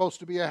it. It's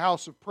supposed to be a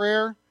house of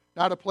prayer,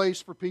 not a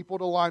place for people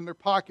to line their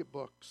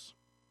pocketbooks.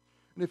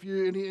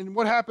 And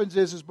what happens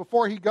is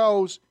before he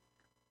goes,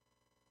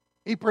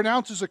 he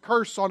pronounces a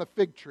curse on a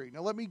fig tree.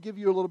 Now let me give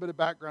you a little bit of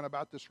background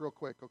about this real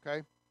quick,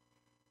 okay?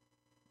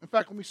 In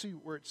fact, let me see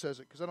where it says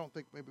it, because I don't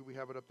think maybe we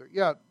have it up there.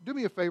 Yeah, do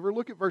me a favor.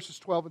 Look at verses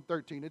 12 and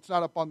 13. It's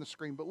not up on the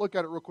screen, but look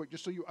at it real quick,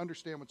 just so you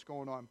understand what's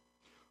going on.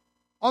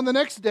 On the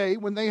next day,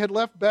 when they had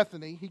left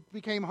Bethany, he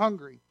became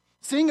hungry.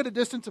 Seeing at a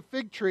distance a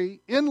fig tree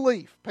in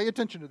leaf, pay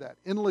attention to that,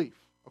 in leaf,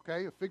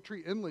 okay, a fig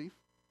tree in leaf.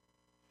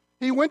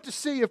 He went to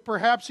see if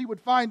perhaps he would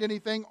find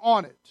anything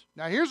on it.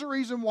 Now, here's a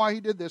reason why he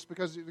did this,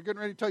 because they're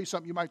getting ready to tell you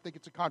something. You might think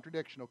it's a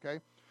contradiction, okay?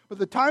 But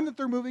the time that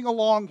they're moving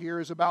along here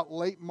is about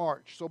late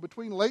March. So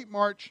between late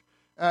March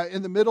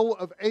in the middle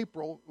of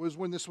April was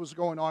when this was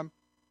going on.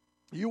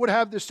 You would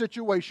have this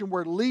situation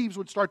where leaves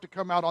would start to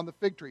come out on the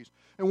fig trees.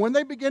 And when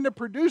they begin to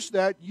produce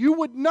that, you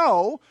would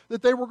know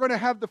that they were going to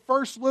have the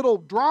first little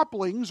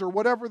droplings, or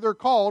whatever they're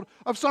called,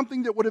 of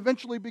something that would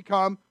eventually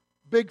become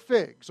big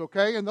figs,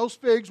 okay? And those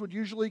figs would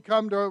usually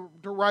come to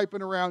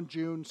ripen around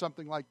June,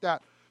 something like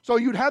that. So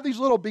you'd have these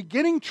little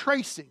beginning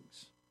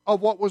tracings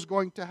of what was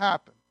going to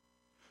happen.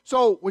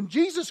 So when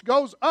Jesus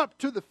goes up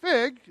to the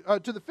fig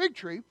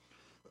tree,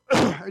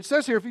 it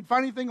says here if he'd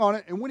find anything on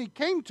it, and when he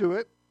came to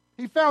it,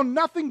 he found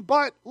nothing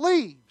but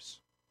leaves.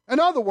 In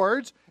other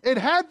words, it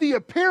had the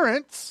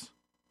appearance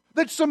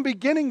that some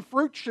beginning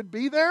fruit should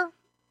be there,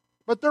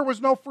 but there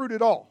was no fruit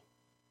at all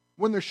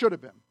when there should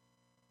have been.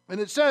 And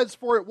it says,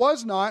 for it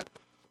was not,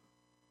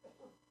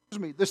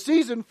 the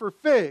season for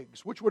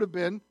figs, which would have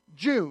been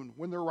June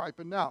when they're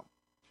ripened out.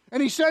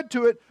 And he said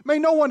to it, may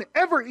no one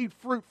ever eat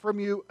fruit from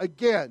you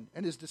again.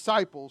 And his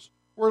disciples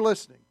were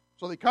listening.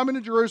 So they come into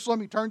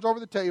Jerusalem, he turns over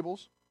the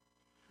tables,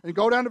 and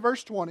go down to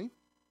verse 20.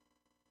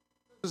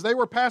 As they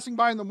were passing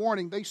by in the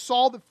morning, they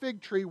saw the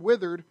fig tree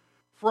withered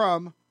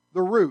from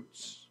the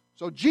roots.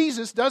 So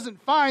Jesus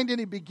doesn't find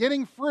any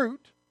beginning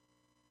fruit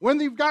when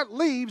they've got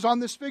leaves on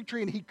this fig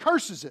tree, and he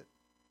curses it.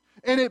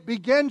 And it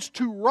begins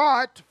to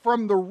rot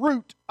from the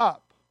root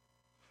up.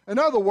 In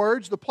other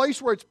words, the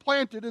place where it's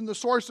planted and the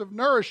source of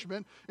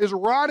nourishment is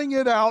rotting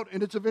it out,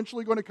 and it's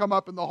eventually going to come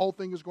up and the whole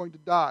thing is going to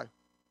die.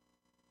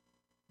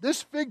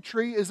 This fig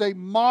tree is a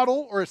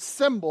model or a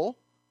symbol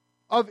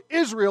of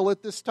Israel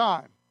at this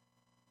time.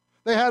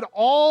 They had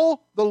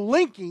all the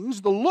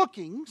linkings, the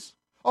lookings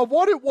of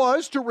what it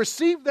was to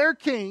receive their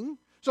king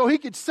so he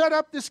could set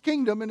up this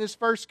kingdom in his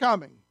first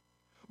coming.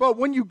 But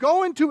when you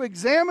go in to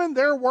examine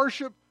their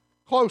worship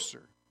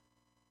closer,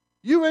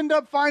 you end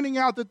up finding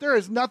out that there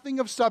is nothing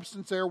of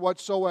substance there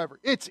whatsoever.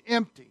 It's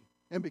empty.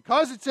 And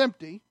because it's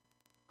empty,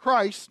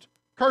 Christ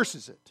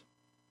curses it.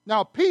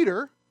 Now,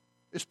 Peter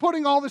is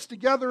putting all this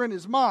together in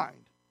his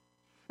mind.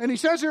 And he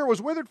says here, it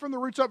was withered from the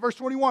roots up, verse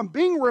 21.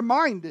 Being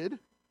reminded,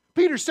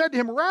 Peter said to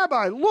him,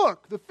 Rabbi,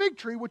 look, the fig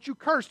tree which you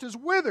cursed is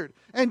withered.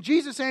 And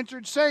Jesus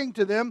answered, saying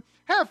to them,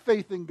 have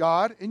faith in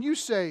God. And you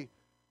say,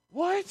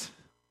 what?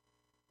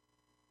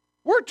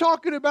 We're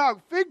talking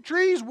about fig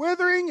trees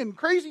withering and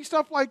crazy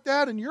stuff like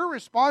that, and your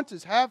response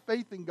is have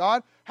faith in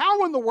God?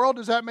 How in the world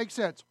does that make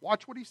sense?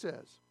 Watch what he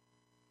says.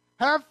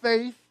 Have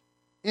faith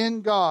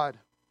in God.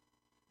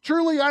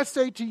 Truly I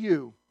say to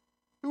you,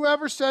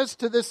 whoever says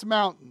to this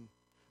mountain,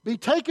 be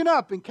taken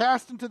up and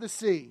cast into the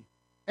sea,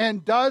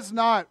 and does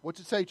not,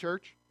 what's it say,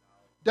 church?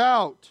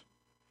 Doubt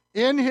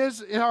in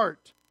his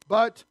heart,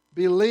 but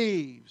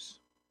believes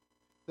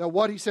that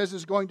what he says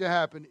is going to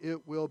happen,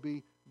 it will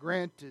be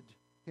granted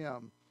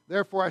him.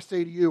 Therefore I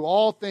say to you,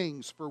 all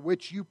things for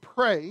which you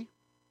pray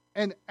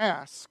and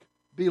ask,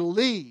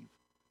 believe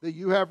that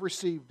you have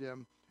received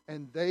them,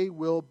 and they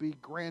will be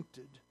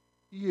granted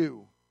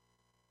you.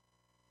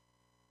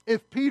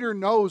 If Peter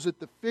knows that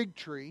the fig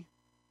tree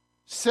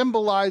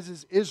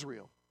symbolizes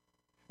Israel,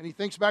 and he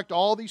thinks back to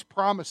all these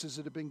promises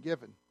that have been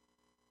given,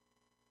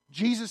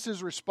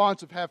 Jesus'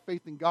 response of have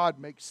faith in God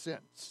makes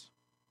sense.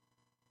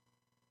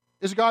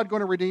 Is God going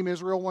to redeem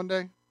Israel one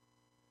day?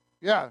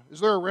 Yeah. Is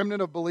there a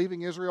remnant of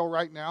believing Israel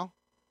right now?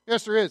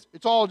 Yes, there is.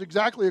 It's all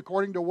exactly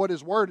according to what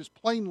his word has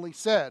plainly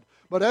said.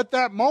 But at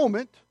that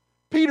moment,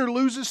 Peter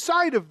loses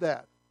sight of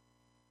that.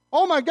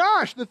 Oh my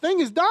gosh, the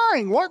thing is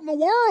dying. What in the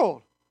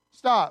world?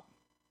 Stop.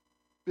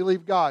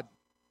 Believe God.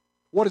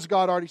 What has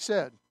God already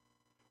said?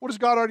 What has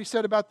God already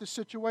said about this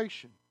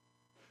situation?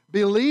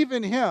 Believe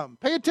in him.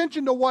 Pay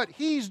attention to what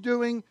he's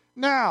doing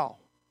now.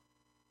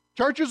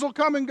 Churches will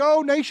come and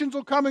go. Nations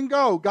will come and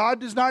go.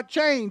 God does not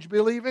change.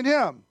 Believe in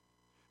him.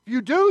 If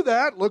you do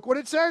that, look what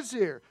it says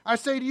here. I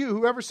say to you,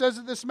 whoever says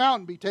to this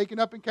mountain, be taken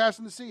up and cast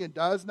in the sea, and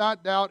does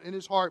not doubt in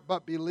his heart,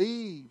 but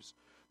believes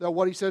that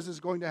what he says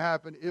is going to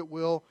happen, it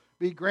will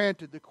be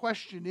granted. The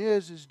question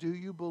is do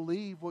you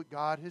believe what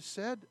God has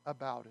said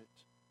about it?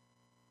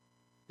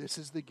 This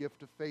is the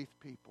gift of faith,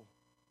 people.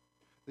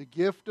 The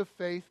gift of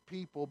faith,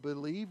 people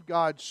believe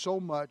God so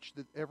much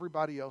that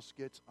everybody else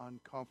gets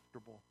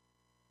uncomfortable.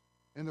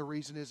 And the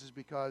reason is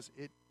because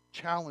it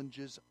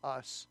challenges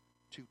us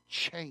to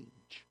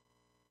change.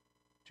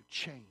 To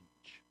change.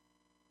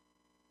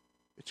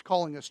 It's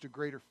calling us to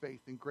greater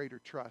faith and greater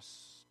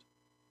trust.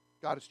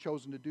 God has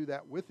chosen to do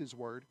that with his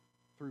word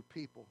through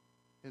people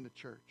in the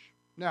church.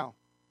 Now,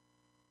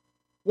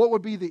 what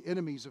would be the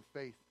enemies of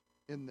faith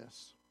in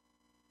this?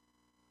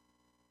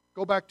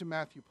 Go back to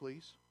Matthew,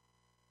 please.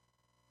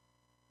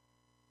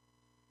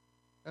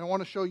 And I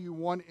want to show you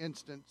one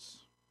instance.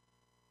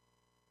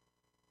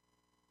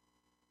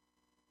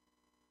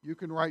 You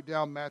can write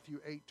down Matthew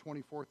 8,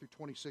 24 through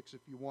 26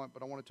 if you want,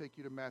 but I want to take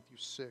you to Matthew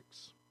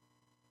 6.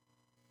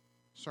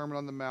 Sermon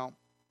on the Mount.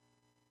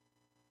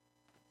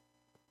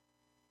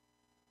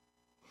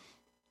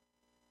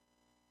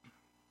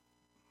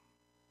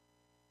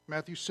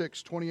 Matthew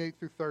 6, 28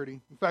 through 30.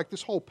 In fact,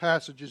 this whole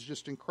passage is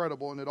just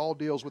incredible, and it all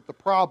deals with the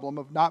problem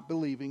of not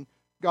believing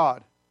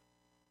God.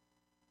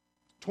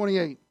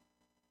 28.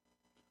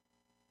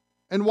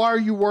 And why are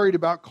you worried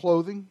about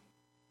clothing?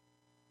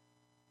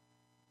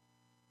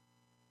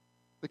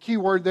 The key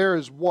word there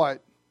is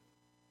what?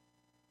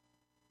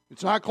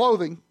 It's not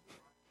clothing.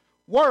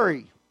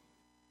 Worry.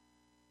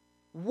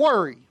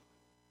 Worry.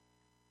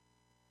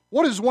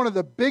 What is one of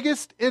the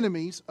biggest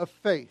enemies of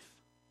faith?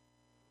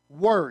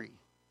 Worry.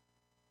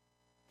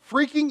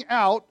 Freaking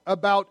out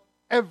about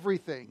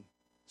everything.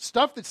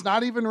 Stuff that's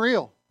not even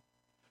real.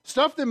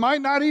 Stuff that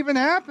might not even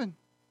happen.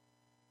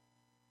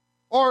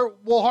 Or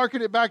we'll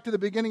hearken it back to the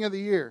beginning of the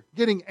year,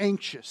 getting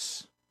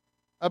anxious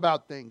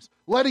about things,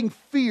 letting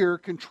fear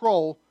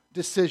control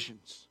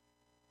decisions.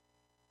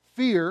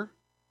 Fear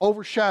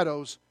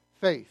overshadows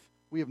faith.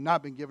 We have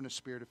not been given a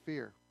spirit of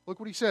fear. Look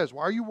what he says.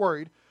 Why are you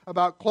worried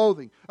about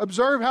clothing?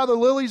 Observe how the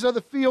lilies of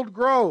the field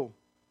grow.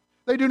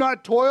 They do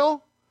not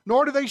toil,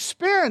 nor do they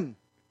spin.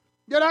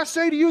 Yet I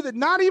say to you that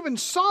not even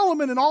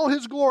Solomon in all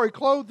his glory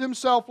clothed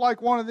himself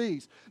like one of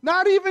these.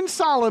 Not even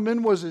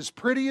Solomon was as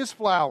pretty as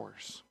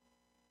flowers.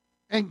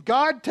 And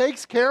God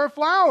takes care of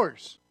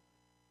flowers.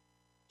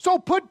 So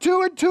put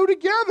two and two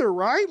together,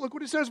 right? Look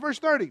what it says, verse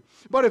 30.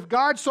 But if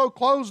God so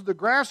clothes the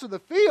grass of the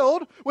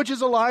field, which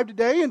is alive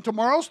today and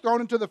tomorrow's thrown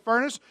into the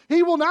furnace,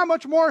 he will not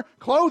much more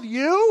clothe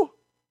you?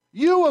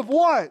 You of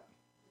what?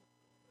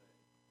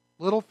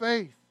 Little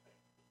faith.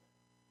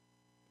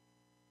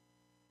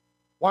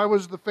 Why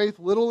was the faith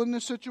little in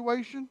this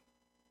situation?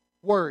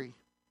 Worry.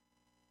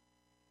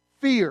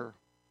 Fear.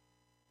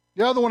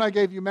 The other one I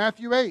gave you,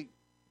 Matthew 8.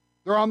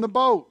 They're on the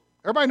boat.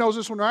 Everybody knows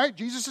this one, right?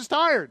 Jesus is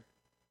tired.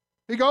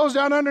 He goes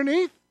down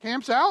underneath,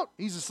 camps out,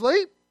 he's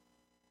asleep.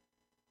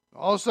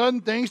 All of a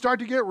sudden, things start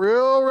to get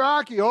real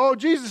rocky. Oh,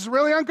 Jesus is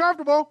really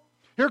uncomfortable.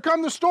 Here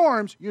come the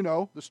storms. You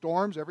know, the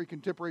storms. Every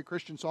contemporary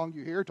Christian song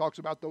you hear talks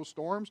about those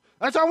storms.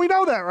 That's how we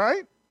know that,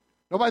 right?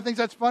 Nobody thinks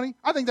that's funny?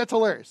 I think that's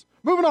hilarious.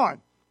 Moving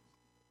on.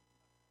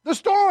 The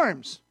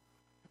storms.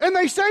 And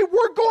they say,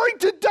 we're going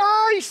to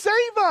die.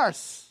 Save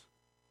us.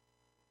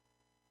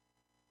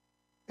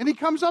 And he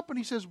comes up and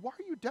he says, why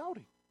are you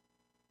doubting?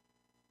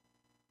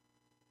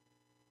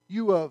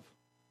 You of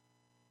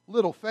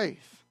little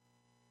faith.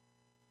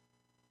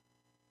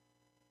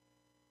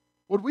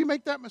 Would we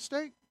make that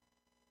mistake?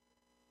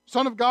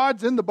 Son of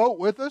God's in the boat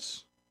with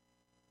us,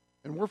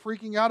 and we're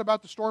freaking out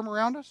about the storm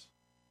around us?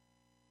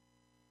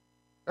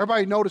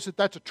 Everybody notice that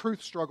that's a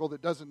truth struggle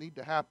that doesn't need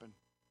to happen.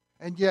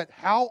 And yet,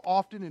 how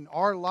often in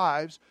our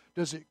lives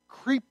does it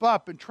creep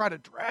up and try to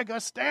drag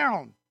us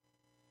down?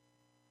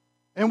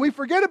 And we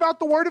forget about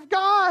the Word of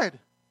God.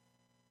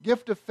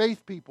 Gift of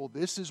faith, people,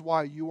 this is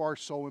why you are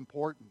so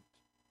important.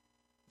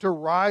 To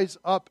rise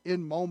up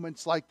in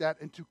moments like that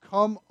and to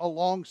come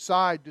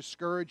alongside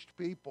discouraged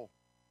people.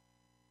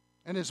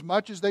 And as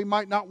much as they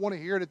might not want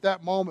to hear it at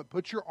that moment,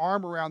 put your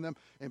arm around them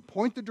and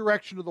point the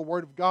direction of the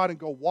Word of God and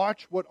go,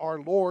 watch what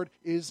our Lord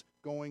is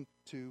going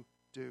to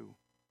do.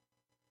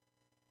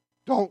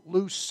 Don't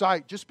lose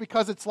sight. Just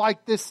because it's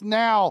like this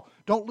now,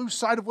 don't lose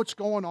sight of what's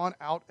going on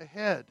out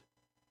ahead.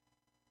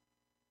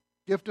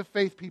 Gift of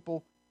faith,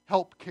 people,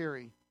 help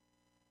carry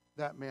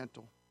that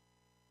mantle.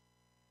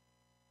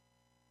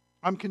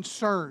 I'm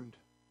concerned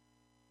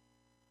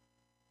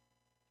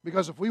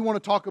because if we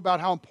want to talk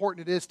about how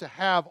important it is to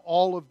have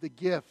all of the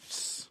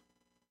gifts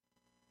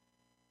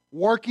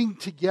working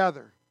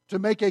together to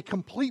make a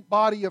complete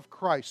body of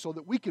Christ so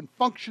that we can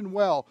function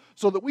well,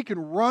 so that we can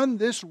run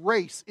this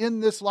race in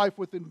this life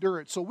with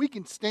endurance, so we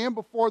can stand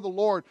before the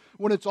Lord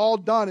when it's all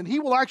done. And He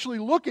will actually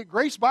look at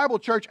Grace Bible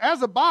Church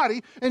as a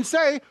body and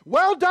say,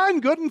 well done,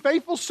 good and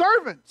faithful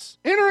servants.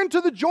 Enter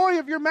into the joy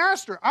of your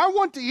master. I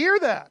want to hear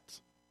that.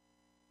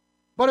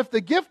 But if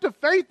the gift of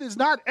faith is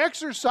not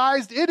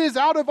exercised, it is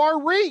out of our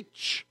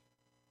reach.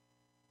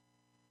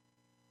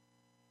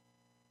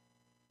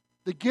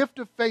 The gift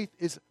of faith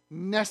is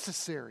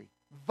necessary,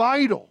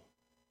 vital,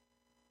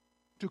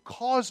 to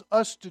cause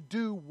us to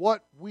do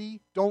what we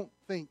don't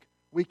think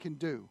we can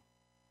do.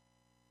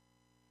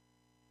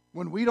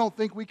 When we don't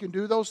think we can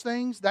do those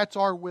things, that's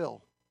our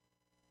will.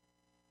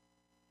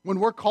 When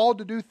we're called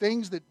to do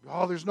things that,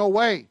 there's no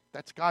way,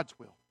 that's God's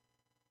will.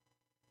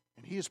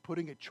 And He is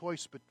putting a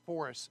choice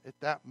before us at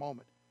that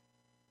moment.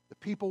 The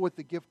people with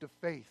the gift of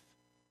faith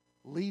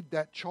lead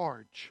that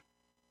charge.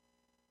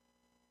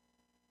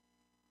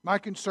 My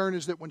concern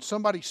is that when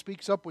somebody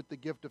speaks up with the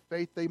gift of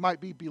faith, they might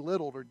be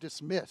belittled or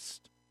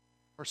dismissed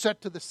or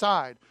set to the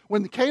side.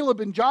 When Caleb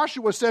and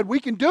Joshua said,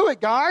 we can do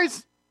it,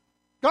 guys.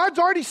 God's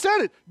already said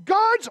it.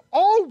 God's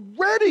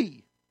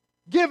already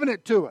given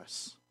it to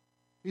us.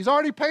 He's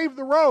already paved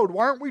the road.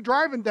 Why aren't we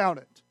driving down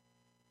it?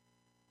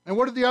 And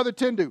what did the other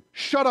 10 do?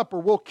 Shut up or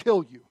we'll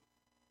kill you.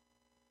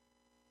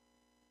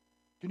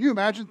 Can you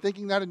imagine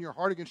thinking that in your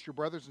heart against your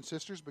brothers and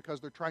sisters because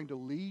they're trying to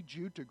lead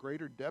you to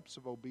greater depths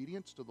of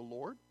obedience to the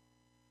Lord?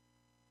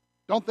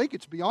 Don't think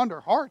it's beyond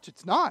our hearts.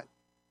 It's not.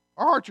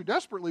 Our hearts are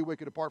desperately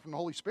wicked apart from the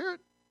Holy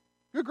Spirit.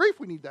 Good grief,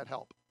 we need that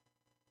help.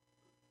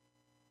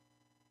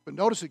 But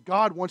notice that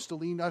God wants to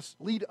lead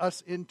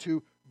us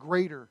into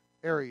greater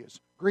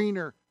areas,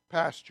 greener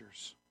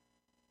pastures,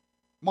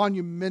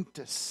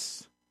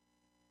 monumentous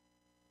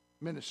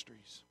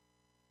ministries.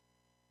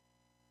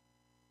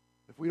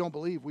 If we don't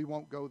believe, we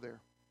won't go there.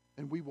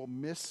 And we will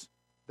miss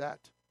that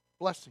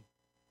blessing.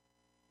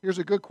 Here's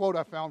a good quote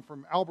I found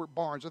from Albert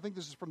Barnes. I think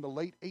this is from the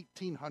late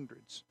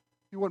 1800s. If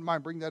you wouldn't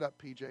mind, bring that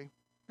up, PJ.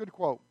 Good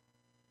quote.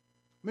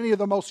 Many of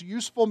the most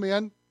useful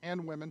men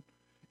and women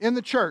in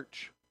the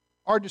church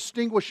are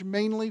distinguished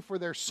mainly for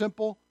their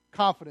simple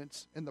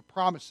confidence in the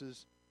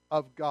promises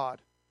of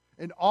God,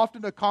 and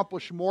often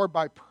accomplish more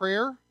by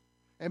prayer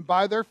and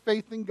by their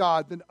faith in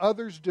God than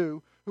others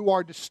do who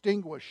are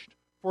distinguished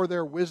for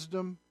their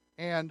wisdom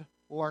and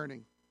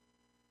learning.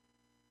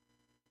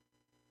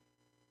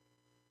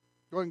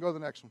 Go ahead and go to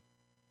the next one.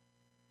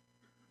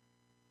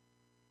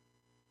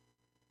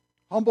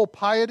 Humble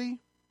piety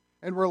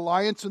and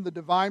reliance in the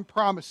divine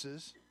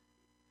promises,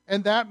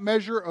 and that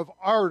measure of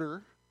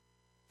ardor,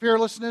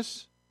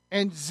 fearlessness,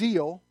 and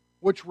zeal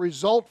which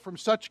result from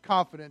such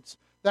confidence,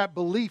 that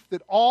belief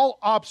that all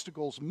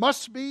obstacles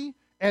must be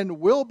and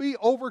will be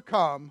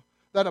overcome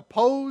that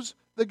oppose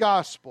the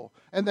gospel,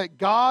 and that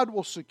God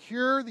will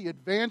secure the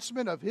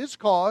advancement of His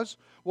cause,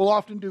 will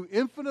often do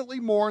infinitely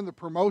more in the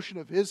promotion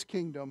of His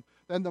kingdom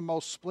than the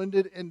most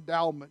splendid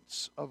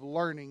endowments of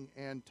learning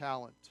and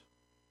talent.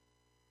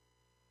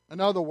 In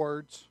other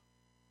words,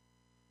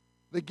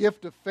 the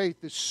gift of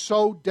faith is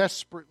so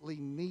desperately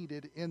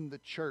needed in the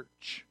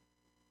church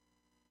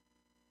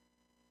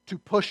to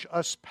push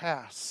us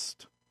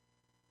past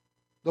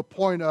the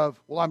point of,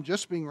 well, I'm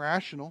just being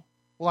rational.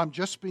 Well, I'm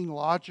just being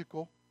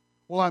logical.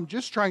 Well, I'm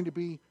just trying to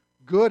be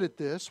good at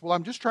this. Well,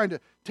 I'm just trying to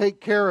take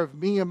care of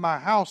me and my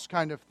house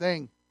kind of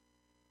thing.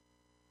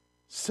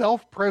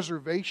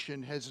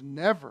 Self-preservation has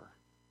never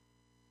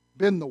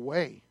been the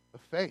way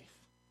of faith.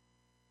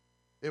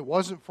 It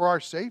wasn't for our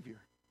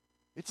Savior.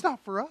 It's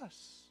not for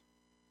us.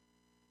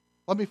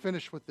 Let me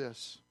finish with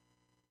this.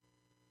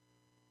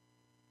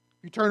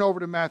 If you turn over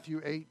to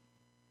Matthew 8.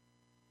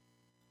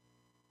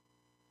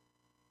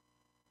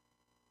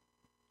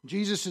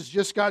 Jesus has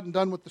just gotten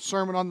done with the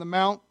Sermon on the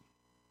Mount.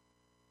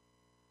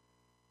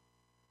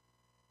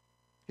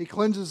 He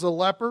cleanses a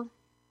leper.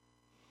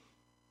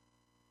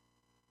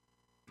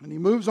 And he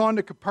moves on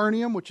to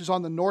Capernaum, which is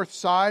on the north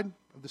side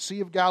of the Sea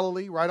of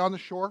Galilee, right on the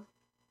shore.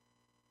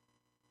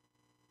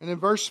 And in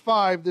verse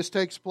 5, this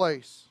takes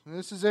place. And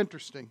this is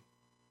interesting.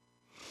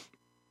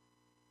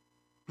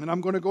 And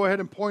I'm going to go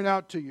ahead and point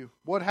out to you,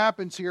 what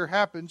happens here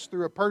happens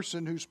through a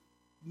person who's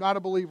not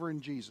a believer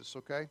in Jesus,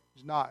 okay?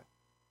 He's not.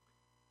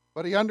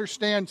 But he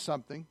understands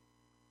something,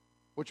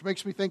 which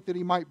makes me think that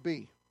he might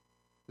be.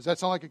 Does that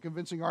sound like a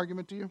convincing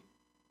argument to you?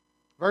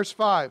 Verse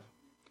 5.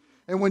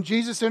 And when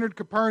Jesus entered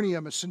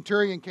Capernaum, a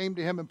centurion came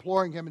to him,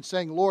 imploring him and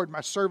saying, Lord, my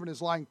servant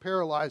is lying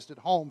paralyzed at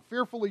home,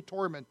 fearfully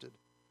tormented.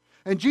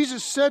 And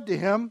Jesus said to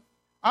him,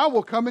 I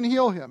will come and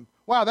heal him.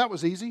 Wow, that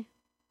was easy.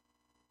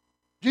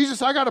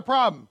 Jesus, I got a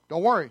problem.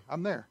 Don't worry,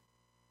 I'm there.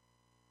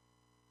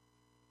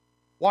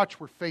 Watch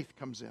where faith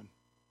comes in.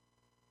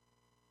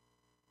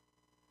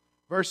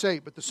 Verse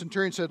 8, but the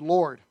centurion said,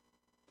 Lord,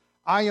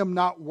 I am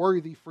not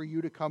worthy for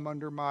you to come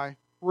under my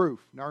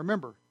roof. Now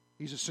remember,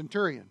 he's a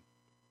centurion,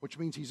 which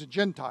means he's a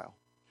Gentile,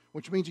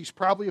 which means he's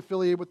probably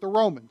affiliated with the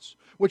Romans,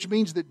 which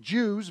means that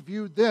Jews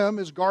viewed them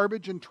as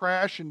garbage and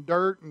trash and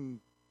dirt and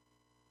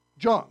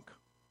junk.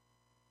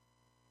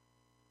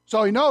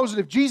 So he knows that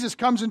if Jesus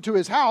comes into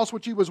his house,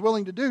 which he was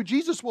willing to do,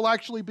 Jesus will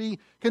actually be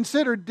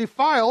considered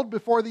defiled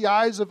before the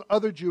eyes of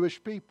other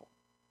Jewish people.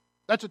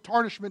 That's a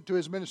tarnishment to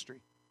his ministry.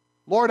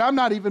 Lord, I'm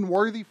not even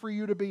worthy for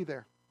you to be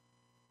there.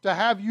 To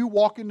have you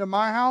walk into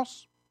my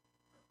house,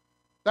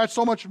 that's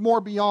so much more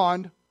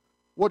beyond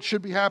what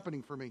should be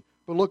happening for me.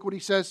 But look what he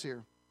says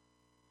here.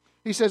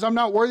 He says, I'm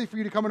not worthy for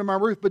you to come into my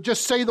roof, but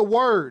just say the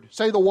word.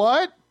 Say the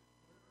what?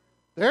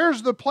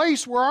 There's the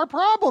place where our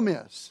problem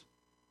is.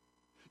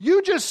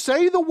 You just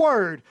say the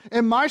word,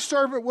 and my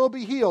servant will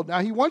be healed. Now,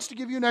 he wants to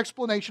give you an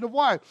explanation of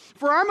why.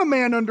 For I'm a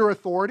man under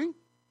authority,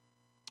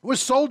 with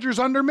soldiers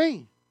under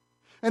me.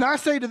 And I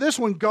say to this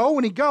one, go,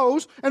 and he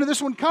goes, and to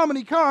this one, come, and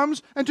he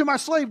comes, and to my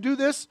slave, do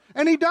this,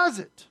 and he does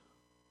it.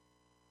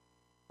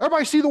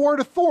 Everybody see the word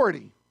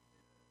authority?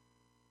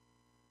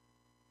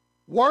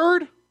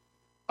 Word,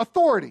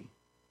 authority.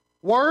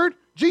 Word,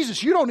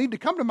 Jesus, you don't need to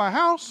come to my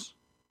house.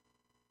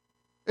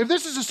 If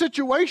this is a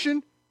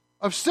situation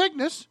of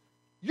sickness,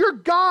 you're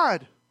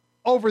God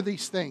over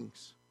these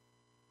things.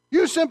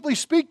 You simply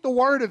speak the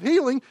word of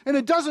healing, and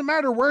it doesn't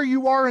matter where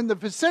you are in the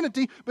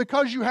vicinity,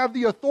 because you have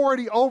the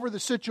authority over the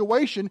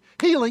situation,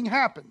 healing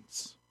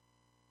happens.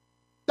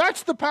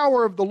 That's the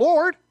power of the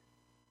Lord.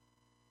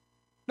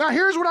 Now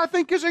here's what I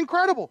think is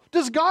incredible.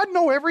 Does God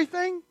know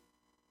everything?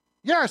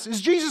 Yes.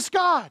 Is Jesus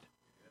God?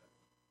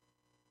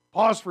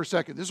 Pause for a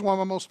second. This is one of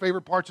my most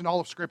favorite parts in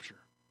all of Scripture.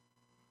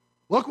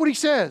 Look what he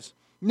says.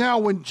 Now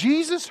when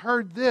Jesus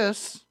heard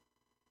this,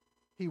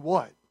 he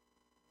what?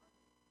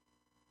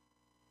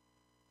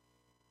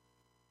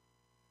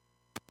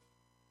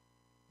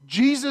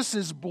 Jesus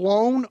is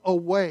blown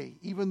away,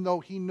 even though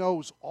he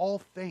knows all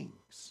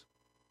things,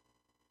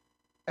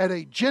 at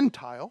a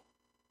Gentile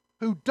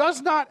who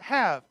does not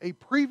have a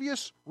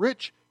previous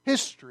rich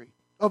history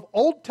of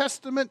Old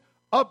Testament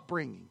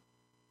upbringing.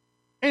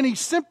 And he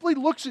simply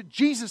looks at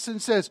Jesus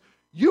and says,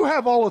 you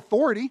have all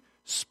authority,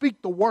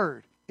 speak the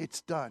word.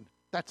 It's done.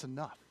 That's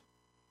enough.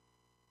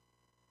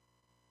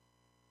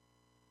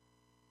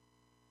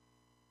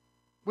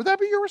 Would that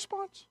be your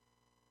response?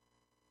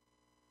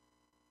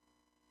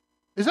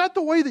 Is that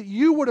the way that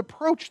you would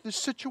approach this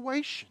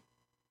situation?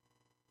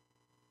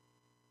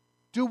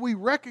 Do we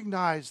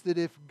recognize that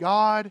if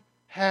God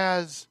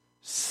has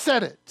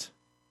said it,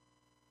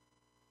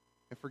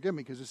 if forgive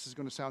me because this is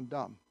going to sound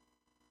dumb.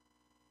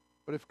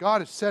 But if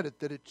God has said it,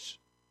 that it's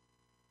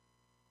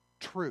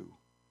true.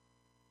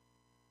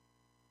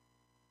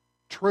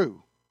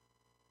 True.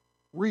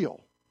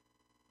 Real.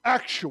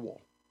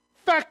 Actual.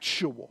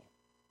 Factual.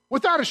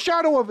 Without a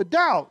shadow of a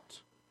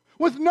doubt.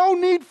 With no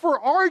need for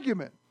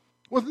argument.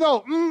 With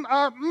no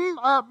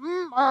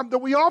that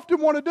we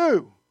often want to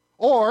do.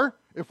 Or,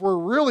 if we're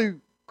really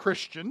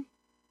Christian,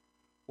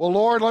 well,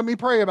 Lord, let me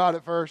pray about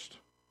it first.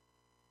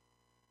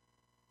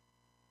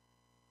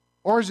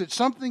 Or is it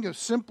something of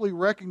simply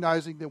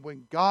recognizing that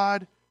when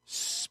God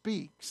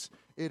speaks,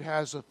 it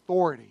has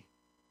authority?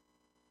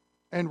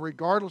 And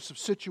regardless of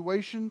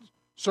situations,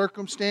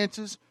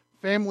 circumstances,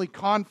 family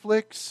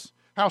conflicts,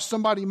 how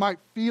somebody might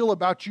feel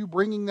about you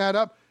bringing that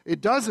up,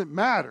 it doesn't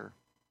matter.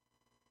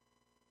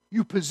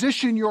 You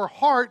position your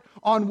heart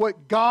on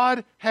what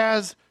God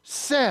has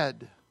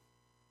said.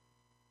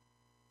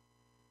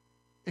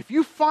 If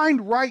you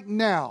find right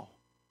now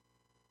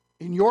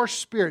in your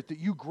spirit that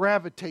you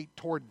gravitate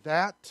toward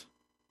that,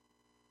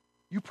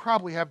 you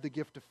probably have the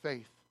gift of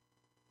faith.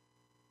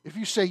 If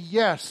you say,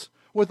 yes,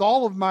 with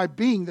all of my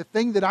being, the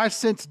thing that I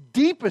sense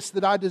deepest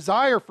that I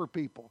desire for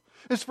people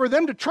is for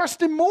them to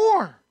trust Him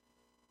more.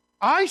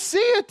 I see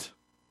it.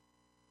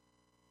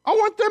 I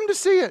want them to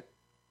see it.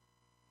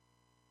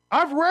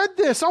 I've read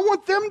this. I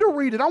want them to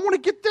read it. I want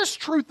to get this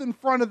truth in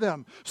front of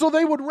them so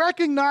they would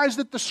recognize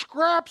that the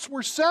scraps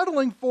we're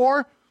settling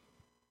for,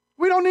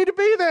 we don't need to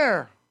be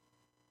there.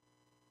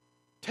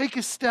 Take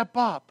a step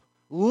up.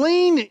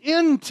 Lean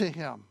into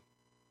Him.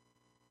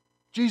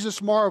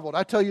 Jesus marveled.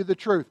 I tell you the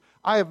truth.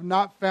 I have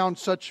not found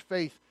such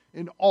faith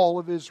in all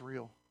of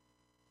Israel.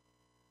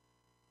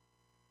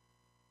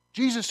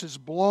 Jesus is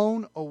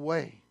blown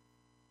away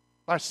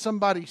by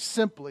somebody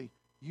simply,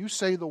 you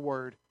say the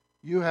word,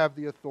 you have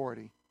the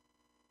authority.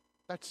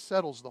 That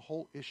settles the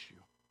whole issue.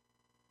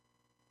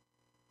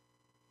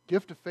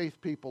 Gift of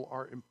faith people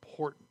are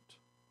important,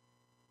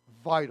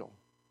 vital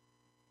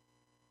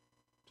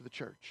to the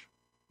church.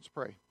 Let's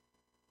pray.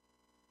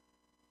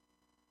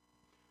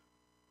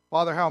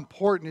 Father, how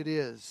important it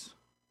is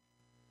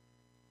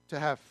to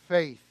have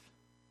faith.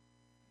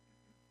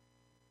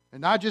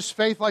 And not just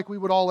faith like we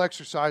would all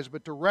exercise,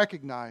 but to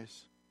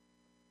recognize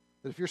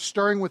that if you're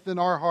stirring within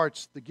our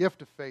hearts the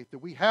gift of faith, that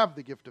we have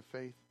the gift of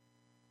faith.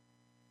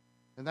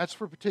 And that's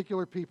for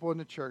particular people in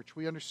the church.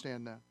 We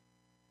understand that.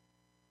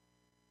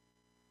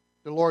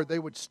 The Lord, they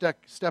would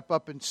step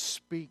up and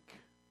speak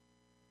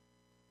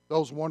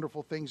those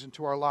wonderful things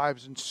into our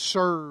lives and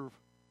serve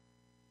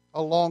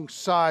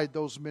alongside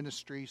those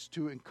ministries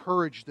to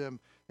encourage them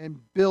and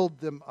build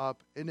them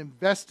up and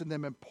invest in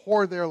them and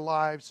pour their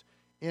lives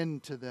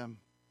into them.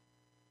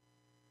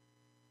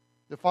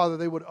 That, Father,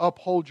 they would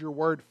uphold your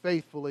word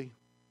faithfully.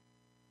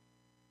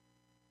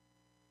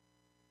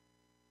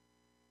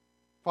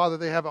 Father,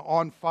 they have an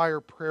on-fire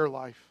prayer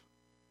life,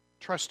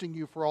 trusting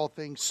you for all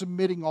things,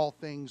 submitting all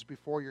things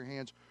before your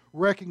hands,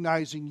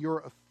 recognizing your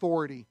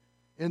authority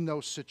in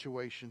those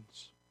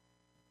situations.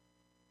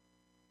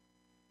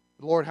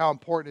 Lord, how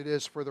important it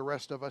is for the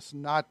rest of us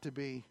not to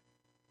be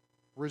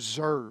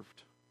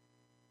reserved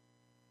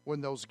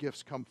when those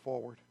gifts come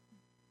forward,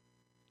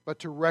 but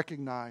to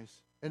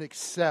recognize and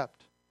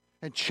accept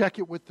and check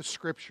it with the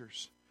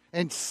Scriptures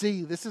and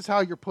see this is how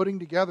you're putting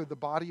together the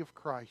body of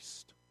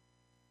Christ.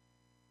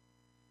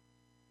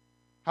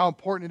 How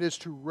important it is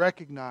to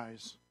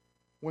recognize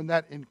when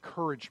that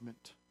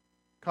encouragement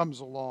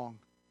comes along,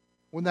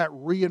 when that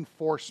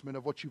reinforcement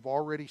of what you've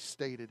already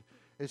stated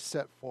is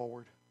set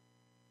forward.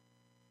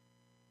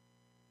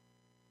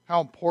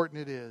 How important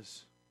it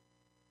is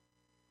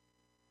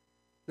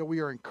that we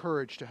are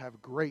encouraged to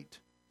have great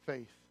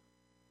faith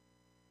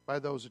by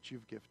those that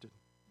you've gifted.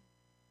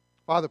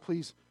 Father,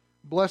 please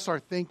bless our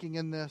thinking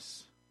in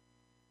this.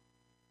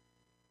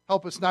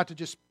 Help us not to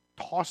just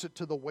toss it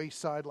to the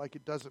wayside like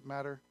it doesn't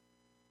matter.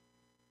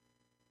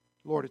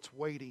 Lord, it's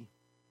weighty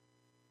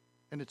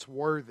and it's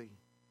worthy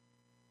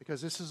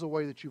because this is the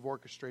way that you've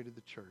orchestrated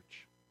the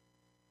church.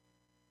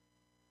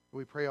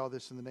 We pray all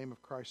this in the name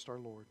of Christ our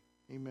Lord.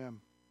 Amen.